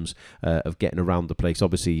in terms of getting around the place.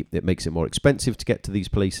 Obviously, it makes it more expensive to get to these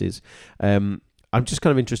places. I'm just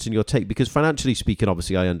kind of interested in your take because financially speaking,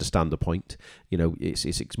 obviously, I understand the point. You know,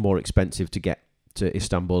 it's more expensive to get to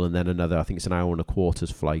Istanbul and then another, I think it's an hour and a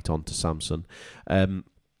quarter's flight on to Samsun.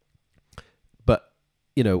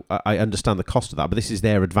 You know, I understand the cost of that, but this is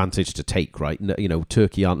their advantage to take, right? You know,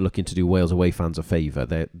 Turkey aren't looking to do Wales away fans a favour.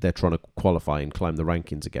 They're trying to qualify and climb the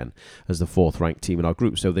rankings again as the fourth ranked team in our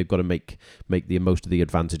group. So they've got to make the most of the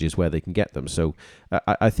advantages where they can get them. So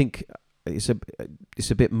I think it's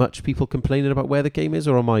a bit much people complaining about where the game is,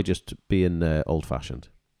 or am I just being old fashioned?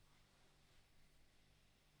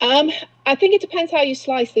 I think it depends how you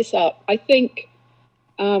slice this up. I think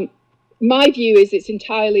my view is it's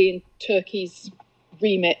entirely in Turkey's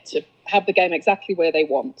remit to have the game exactly where they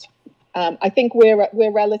want. I think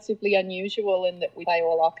we're relatively unusual in that we play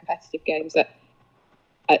all our competitive games at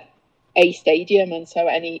a stadium, and so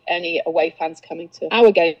any away fans coming to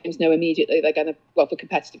our games know immediately they're going to, well, for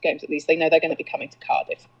competitive games at least, they know they're going to be coming to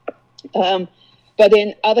Cardiff. But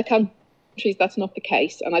in other countries that's not the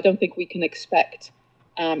case, and I don't think we can expect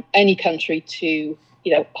any country to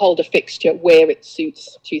hold a fixture where it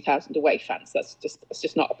suits 2,000 away fans. That's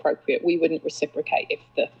just not appropriate. We wouldn't reciprocate if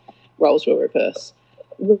the roles were reversed.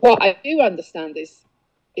 What I do understand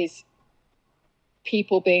is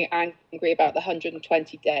people being angry about the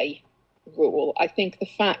 120-day rule. I think the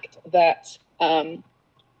fact that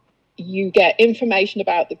you get information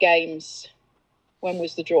about the games. When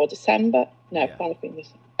was the draw? December? No, yeah. Kind of thing.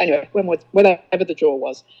 Anyway, whenever the draw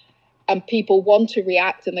was. And people want to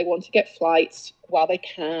react and they want to get flights while they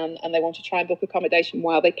can, and they want to try and book accommodation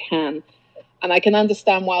while they can. And I can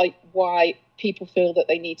understand why people feel that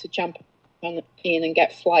they need to jump in and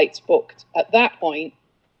get flights booked at that point,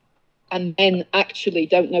 and then actually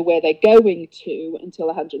don't know where they're going to until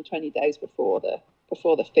 120 days before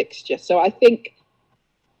the fixture. So I think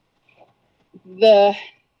the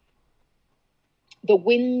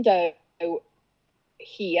window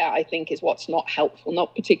here, I think, is what's not helpful,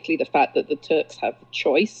 not particularly the fact that the Turks have a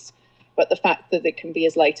choice, but the fact that it can be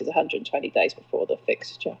as late as 120 days before the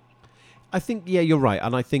fixture. I think, yeah, you're right.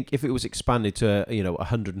 And I think if it was expanded to a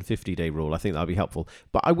 150-day rule, I think that would be helpful.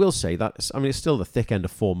 But I will say that, it's still the thick end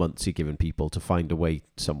of 4 months you're giving people to find a way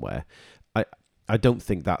somewhere. I don't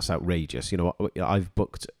think that's outrageous. I've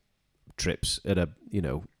booked trips at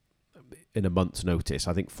in a month's notice.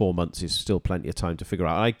 I think 4 months is still plenty of time to figure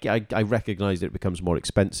out. I recognise that it becomes more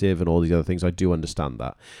expensive and all these other things. I do understand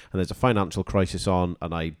that. And there's a financial crisis on,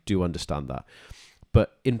 and I do understand that.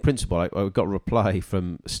 But in principle, I got a reply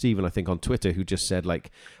from Stephen, I think, on Twitter, who just said,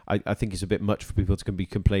 I think it's a bit much for people to be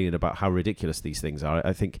complaining about how ridiculous these things are.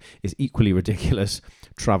 I think it's equally ridiculous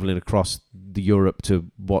travelling across the Europe to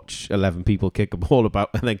watch 11 people kick a ball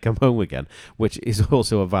about and then come home again, which is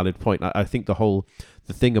also a valid point. I think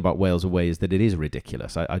the thing about Wales away is that it is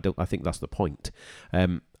ridiculous. I think that's the point.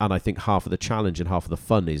 And I think half of the challenge and half of the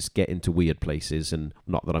fun is get into weird places, and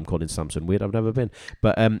not that I'm calling Samsun weird, I've never been,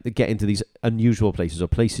 but get into these unusual places or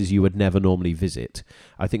places you would never normally visit.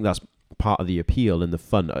 I think that's part of the appeal and the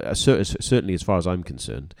fun, certainly as far as I'm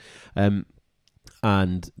concerned.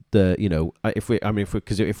 And if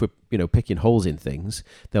we're picking holes in things,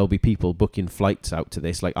 there'll be people booking flights out to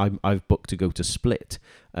this. Like I've booked to go to Split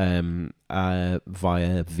via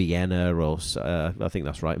Vienna, or I think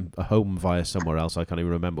that's right, home via somewhere else. I can't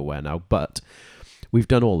even remember where now. But we've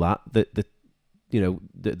done all that. The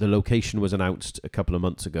location was announced a couple of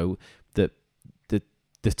months ago.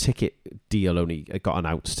 The ticket deal only got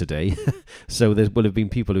announced today. So there will have been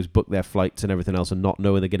people who's booked their flights and everything else and not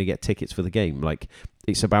knowing they're going to get tickets for the game. Like,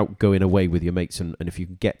 it's about going away with your mates, and if you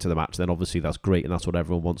can get to the match, then obviously that's great and that's what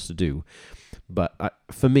everyone wants to do. But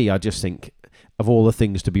for me, I just think of all the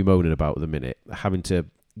things to be moaning about at the minute, having to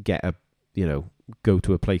get go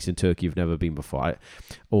to a place in Turkey you've never been before,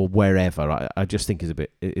 or wherever. I just think is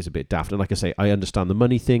a bit daft. And like I say, I understand the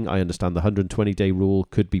money thing. I understand the 120-day rule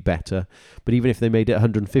could be better, but even if they made it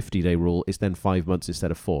 150-day rule, it's then 5 months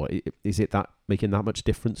instead of 4. Is it that making that much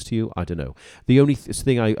difference to you? I don't know. The only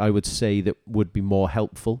thing I would say that would be more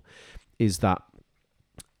helpful is that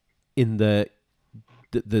in the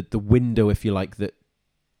window, if you like, that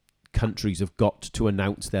countries have got to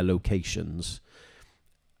announce their locations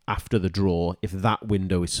after the draw, if that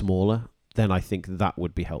window is smaller, then I think that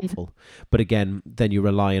would be helpful. But again, then you're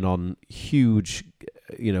relying on huge,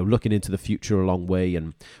 looking into the future a long way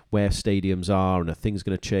and where stadiums are and are things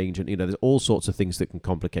going to change, and there's all sorts of things that can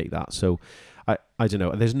complicate that. So I don't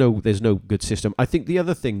know. There's no good system. I think the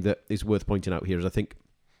other thing that is worth pointing out here is I think,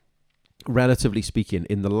 relatively speaking,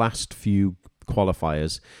 in the last few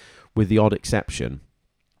qualifiers, with the odd exception,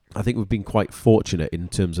 I think we've been quite fortunate in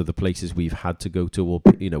terms of the places we've had to go to or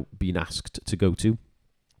been asked to go to.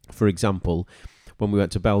 For example, when we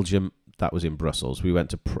went to Belgium, that was in Brussels. We went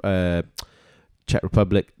to Czech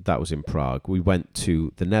Republic, that was in Prague. We went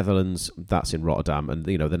to the Netherlands, that's in Rotterdam. And,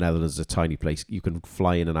 the Netherlands is a tiny place. You can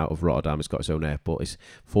fly in and out of Rotterdam. It's got its own airport. It's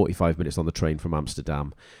 45 minutes on the train from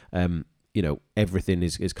Amsterdam. Everything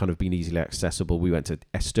is kind of been easily accessible. We went to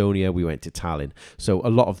Estonia, we went to Tallinn. So a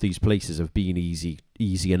lot of these places have been easy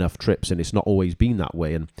enough trips, and it's not always been that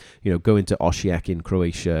way. And, going to Osijek in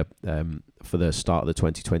Croatia for the start of the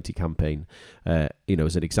 2020 campaign,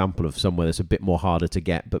 as an example of somewhere that's a bit more harder to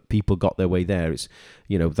get, but people got their way there. It's,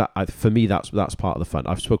 for me, that's part of the fun.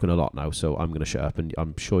 I've spoken a lot now, so I'm going to shut up, and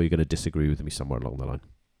I'm sure you're going to disagree with me somewhere along the line.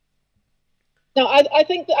 No, I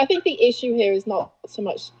think the issue here is not so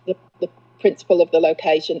much the principle of the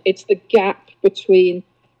location. It's the gap between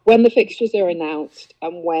when the fixtures are announced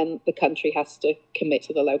and when the country has to commit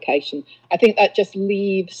to the location. I think that just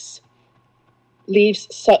leaves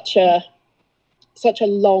such a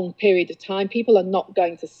long period of time. People are not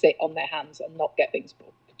going to sit on their hands and not get things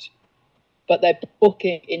booked, but they're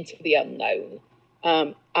booking into the unknown.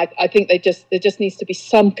 I think there just needs to be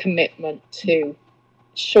some commitment to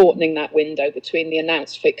shortening that window between the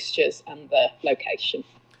announced fixtures and the location.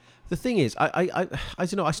 The thing is, I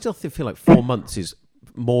don't know. I still feel like 4 months is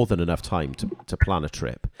more than enough time to plan a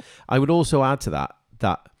trip. I would also add to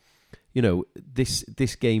that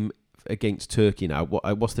this game against Turkey now.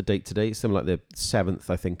 What's the date today? It's something like the 7th,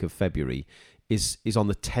 I think, of February. Is on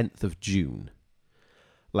the 10th of June.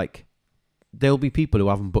 Like, there'll be people who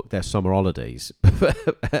haven't booked their summer holidays,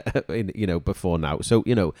 before now. So,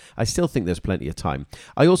 I still think there's plenty of time.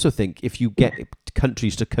 I also think if you get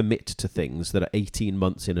countries to commit to things that are 18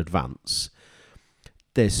 months in advance,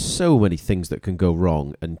 there's so many things that can go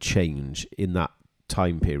wrong and change in that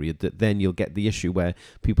time period that then you'll get the issue where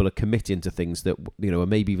people are committing to things that are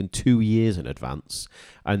maybe even 2 years in advance,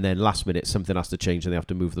 and then last minute something has to change and they have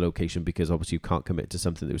to move the location because obviously you can't commit to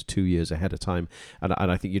something that was 2 years ahead of time, and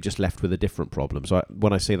I think you're just left with a different problem. So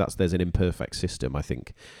when I say there's an imperfect system, I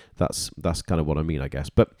think that's kind of what I mean, I guess.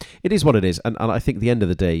 But it is what it is, and I think at the end of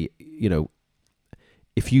the day,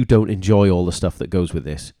 if you don't enjoy all the stuff that goes with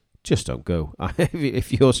this, just don't go.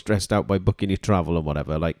 If you're stressed out by booking your travel and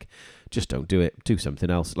whatever, just don't do it. Do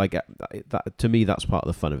something else. That, to me, that's part of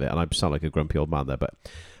the fun of it. And I sound like a grumpy old man there, but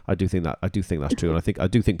I do think that's true. And I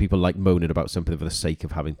do think people like moaning about something for the sake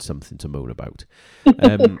of having something to moan about.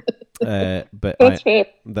 But that's fair.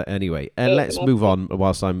 Anyway, let's move on.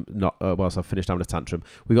 Whilst I've finished having a tantrum,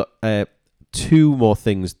 we got 2 more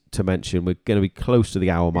things to mention. We're going to be close to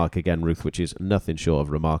the hour mark again, Ruth, which is nothing short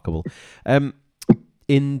of remarkable.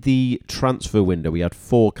 In the transfer window, we had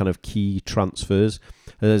 4 kind of key transfers.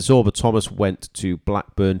 Zorba Thomas went to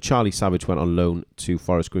Blackburn. Charlie Savage went on loan to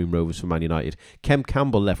Forest Green Rovers for Man United. Kem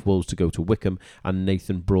Campbell left Wolves to go to Wickham. And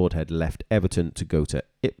Nathan Broadhead left Everton to go to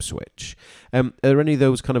Ipswich. Are there any of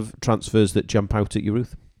those kind of transfers that jump out at you,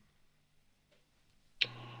 Ruth?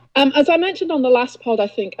 As I mentioned on the last pod, I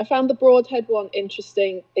think I found the Broadhead one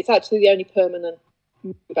interesting. It's actually the only permanent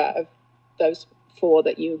move out of those 4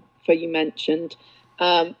 that you mentioned.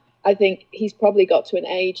 I think he's probably got to an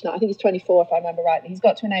age now. I think he's 24, if I remember rightly. He's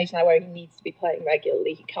got to an age now where he needs to be playing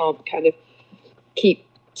regularly. He can't kind of keep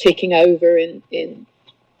ticking over in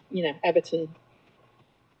Everton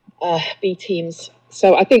B teams.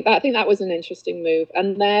 So I think that was an interesting move.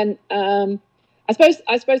 And then I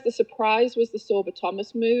suppose the surprise was the Sorba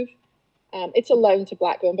Thomas move. It's a loan to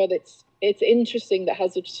Blackburn, but it's interesting that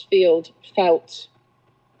Huddersfield felt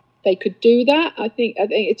they could do that. I think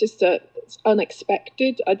it's just it's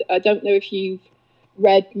unexpected. I don't know if you've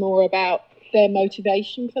read more about their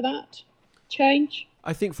motivation for that change.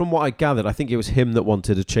 I think from what I gathered, I think it was him that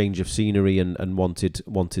wanted a change of scenery and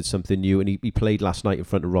wanted something new. And he played last night in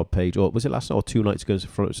front of Rob Page, or was it last night or 2 nights ago in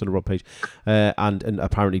front of Rob Page, and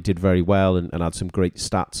apparently did very well and had some great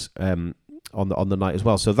stats on the night as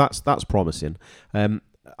well. So that's promising.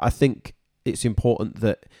 I think it's important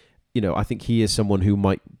that, I think he is someone who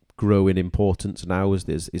might grow in importance now as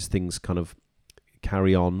things kind of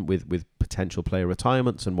carry on with potential player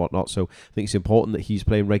retirements and whatnot. So I think it's important that he's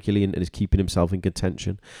playing regularly and is keeping himself in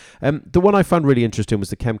contention. The one I found really interesting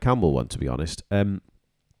was the Kem Campbell one, to be honest.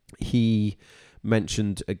 He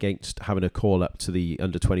mentioned against having a call up to the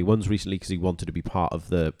under-21s recently because he wanted to be part of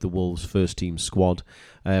the Wolves first team squad,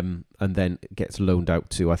 and then gets loaned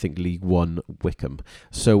out to, I think, League One Wycombe.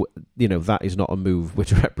 So, that is not a move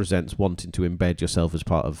which represents wanting to embed yourself as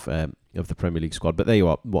part of the Premier League squad. But there you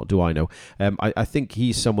are. What do I know? I think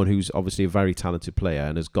he's someone who's obviously a very talented player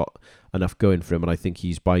and has got enough going for him, and I think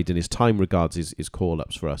he's biding his time regards his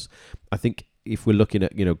call-ups for us. I think if we're looking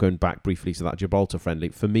at, going back briefly to that Gibraltar friendly,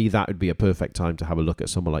 for me, that would be a perfect time to have a look at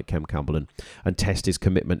someone like Kem Campbell and test his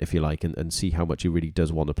commitment, if you like, and see how much he really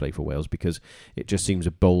does want to play for Wales, because it just seems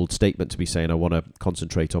a bold statement to be saying, I want to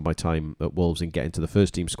concentrate on my time at Wolves and get into the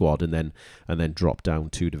first team squad and then drop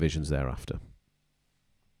down 2 divisions thereafter.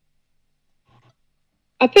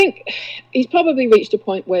 I think he's probably reached a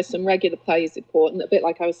point where some regular play is important, a bit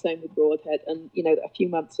like I was saying with Broadhead, and, a few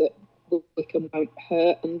months at Wycombe won't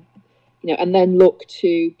hurt, and then look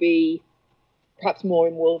to be perhaps more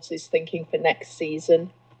in Wolves' thinking for next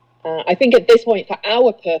season. I think at this point, for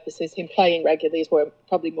our purposes, him playing regularly is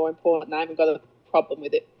probably more important. I haven't got a problem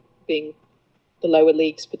with it being the lower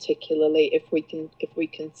leagues, particularly if we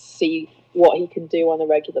can see what he can do on a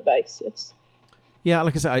regular basis. Yeah,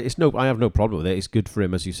 like I said, I have no problem with it. It's good for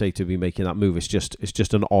him, as you say, to be making that move. It's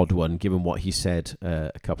just an odd one, given what he said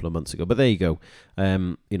a couple of months ago. But there you go.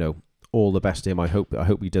 All the best to him. I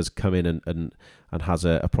hope he does come in and has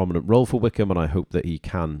a prominent role for Wycombe, and I hope that he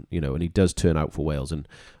can, and he does turn out for Wales and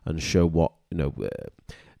show what,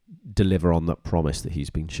 deliver on that promise that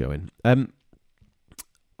he's been showing.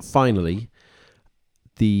 Finally,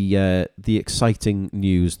 the exciting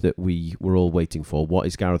news that we were all waiting for. What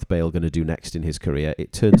is Gareth Bale going to do next in his career?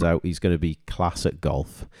 It turns out he's going to be class at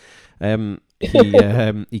golf.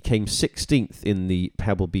 He came 16th in the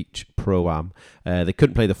Pebble Beach Pro-Am. They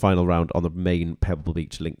couldn't play the final round on the main Pebble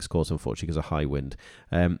Beach links course, unfortunately, because of high wind.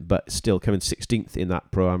 But still, coming 16th in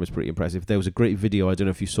that Pro-Am is pretty impressive. There was a great video, I don't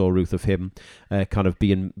know if you saw, Ruth, of him kind of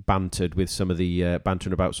being bantered with some of the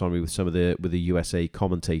bantering about with some of the USA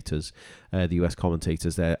commentators, the US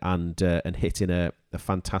commentators there, and hitting a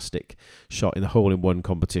fantastic shot in the hole-in-one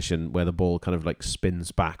competition where the ball kind of like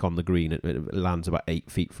spins back on the green. It lands about 8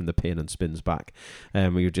 feet from the pin and spins back.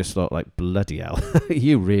 You just thought, like, bloody hell,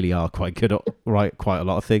 you really are quite good at quite a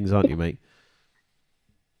lot of things, aren't you, mate?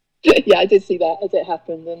 Yeah, I did see that as it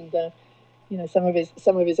happened, and some of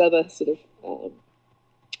his other sort of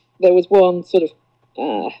there was one sort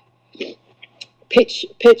of pitch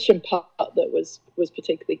and putt that was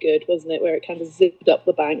particularly good, wasn't it? Where it kind of zipped up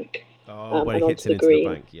the bank. When it hits it into the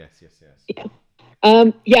bank, yes. Yeah.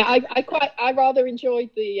 I rather enjoyed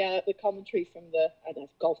the commentary from the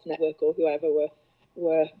Golf Network or whoever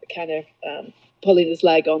were kind of pulling his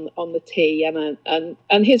leg on the tee,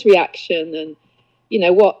 and his reaction, and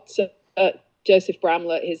what Joseph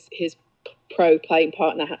Bramlett, his pro playing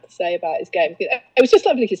partner, had to say about his game. It was just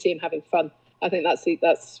lovely to see him having fun. I think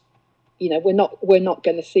that's we're not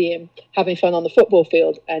going to see him having fun on the football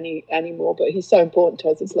field anymore, but he's so important to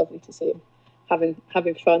us. It's lovely to see him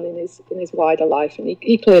having fun in his wider life, and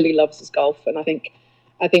he clearly loves his golf, and I think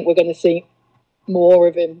we're going to see more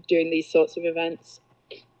of him doing these sorts of events.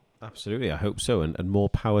 Absolutely, I hope so, and more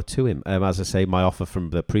power to him. As I say, my offer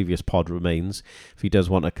from the previous pod remains. If he does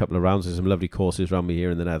want a couple of rounds, there's some lovely courses around me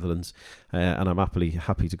here in the Netherlands, and I'm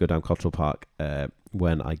happy to go down Cottrell Park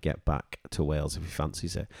when I get back to Wales if he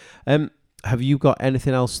fancies it. Have you got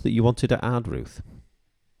anything else that you wanted to add, Ruth?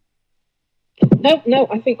 No,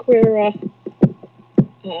 I think we're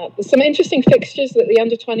there's some interesting fixtures that the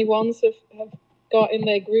under-21s have got in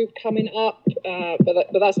their group coming up, but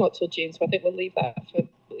that's not till June, so I think we'll leave that for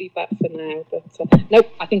now. But no,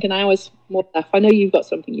 I think an hour's more than enough. I know you've got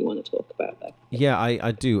something you want to talk about there. Yeah,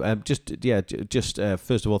 I do. Just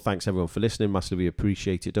first of all, thanks everyone for listening. Massively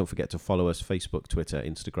appreciate it. Don't forget to follow us: Facebook, Twitter,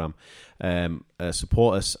 Instagram.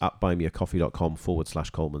 Support us at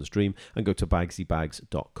buymeacoffee.com/Coleman's Dream, and go to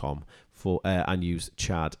bagsybags.com and use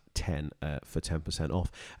Chad10 for 10%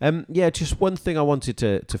 off. Just one thing I wanted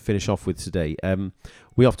to finish off with today.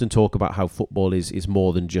 We often talk about how football is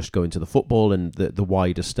more than just going to the football, and the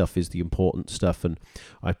wider stuff is the important stuff. And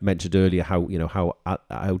I mentioned earlier you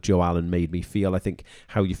how Joe Allen made me feel. I think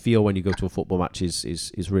how you feel when you go to a football match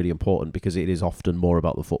is really important, because it is often more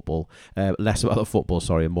about the football, less about the football,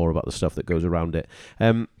 sorry, and more about the stuff that goes around it.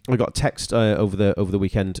 I got a text over the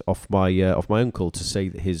weekend off my uncle to say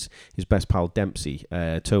that his best pal Dempsey,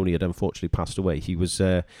 Tony, had unfortunately passed away. He was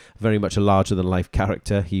very much a larger than life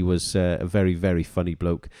character. He was a very, very funny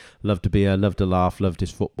bloke. Loved a beer, loved to laugh, loved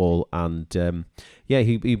his football, and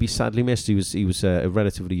he'd be sadly missed. He was a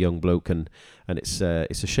relatively young bloke, and it's a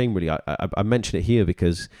shame really. I mention it here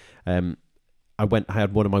because I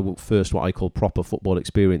had one of my first, what I call proper football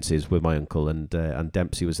experiences with my uncle, and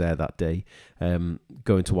Dempsey was there that day,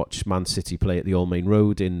 going to watch Man City play at the All Main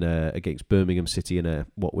Road against Birmingham City in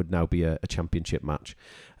what would now be a championship match.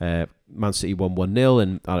 Man City won 1-0,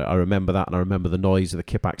 and I remember that, and I remember the noise of the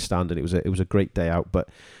Kippax stand, and it was a great day out. But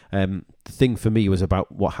the thing for me was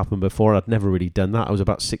about what happened before. I'd never really done that. I was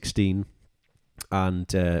about 16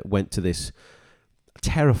 and went to this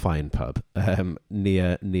terrifying pub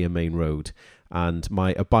near Main Road. And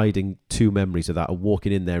my abiding two memories of that are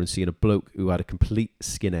walking in there and seeing a bloke who had a complete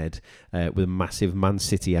skinhead with a massive Man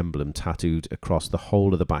City emblem tattooed across the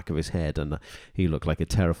whole of the back of his head, and he looked like a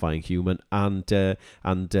terrifying human. And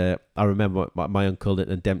I remember my uncle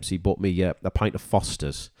and Dempsey bought me a pint of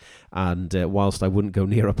Foster's, and whilst I wouldn't go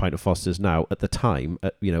near a pint of Foster's now, at the time,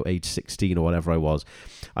 at age 16 or whatever I was,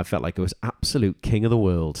 I felt like I was absolute king of the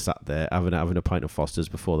world, sat there having a pint of Foster's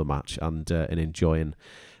before the match and enjoying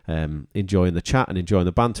the chat and enjoying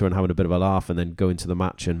the banter and having a bit of a laugh, and then going to the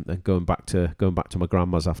match and going back to my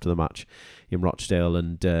grandma's after the match in Rochdale.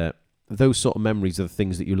 And those sort of memories are the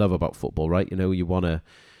things that you love about football, right? You want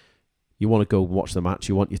to go watch the match,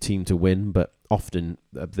 you want your team to win, but often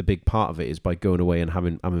the big part of it is by going away and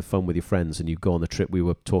having fun with your friends, and you go on the trip. We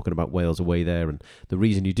were talking about Wales Away there, and the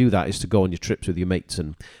reason you do that is to go on your trips with your mates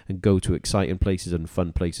and go to exciting places and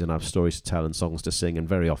fun places and have stories to tell and songs to sing, and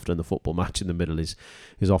very often the football match in the middle is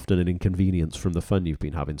often an inconvenience from the fun you've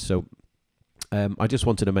been having. So I just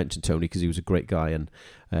wanted to mention Tony because he was a great guy, and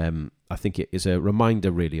I think it is a reminder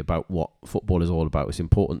really about what football is all about. It's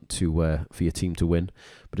important to for your team to win,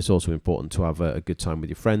 but it's also important to have a good time with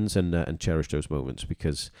your friends and cherish those moments,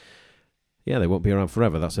 because they won't be around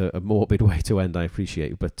forever. That's a morbid way to end, I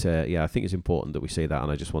appreciate, but I think it's important that we say that, and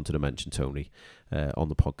I just wanted to mention Tony on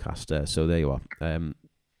the podcast. So there you are.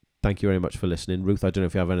 Thank you very much for listening. Ruth, I don't know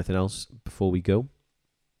if you have anything else before we go.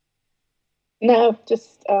 No,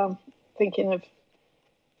 just thinking of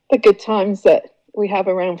the good times that we have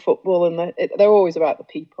around football, and they're always about the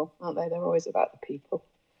people, aren't they? They're always about the people.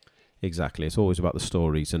 Exactly. It's always about the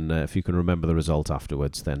stories, and if you can remember the result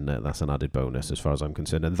afterwards, then that's an added bonus as far as I'm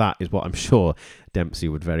concerned, and that is what I'm sure Dempsey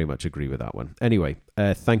would very much agree with that one. Anyway,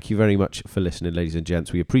 thank you very much for listening, ladies and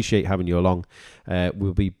gents. We appreciate having you along.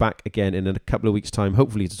 We'll be back again in a couple of weeks' time,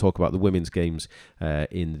 hopefully to talk about the women's games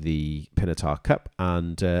in the Pinatar Cup,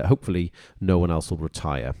 and hopefully no one else will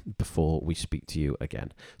retire before we speak to you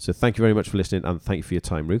again. So thank you very much for listening, and thank you for your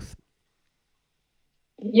time, Ruth.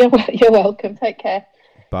 You're welcome. Take care.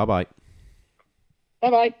 Bye-bye.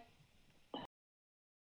 Bye-bye.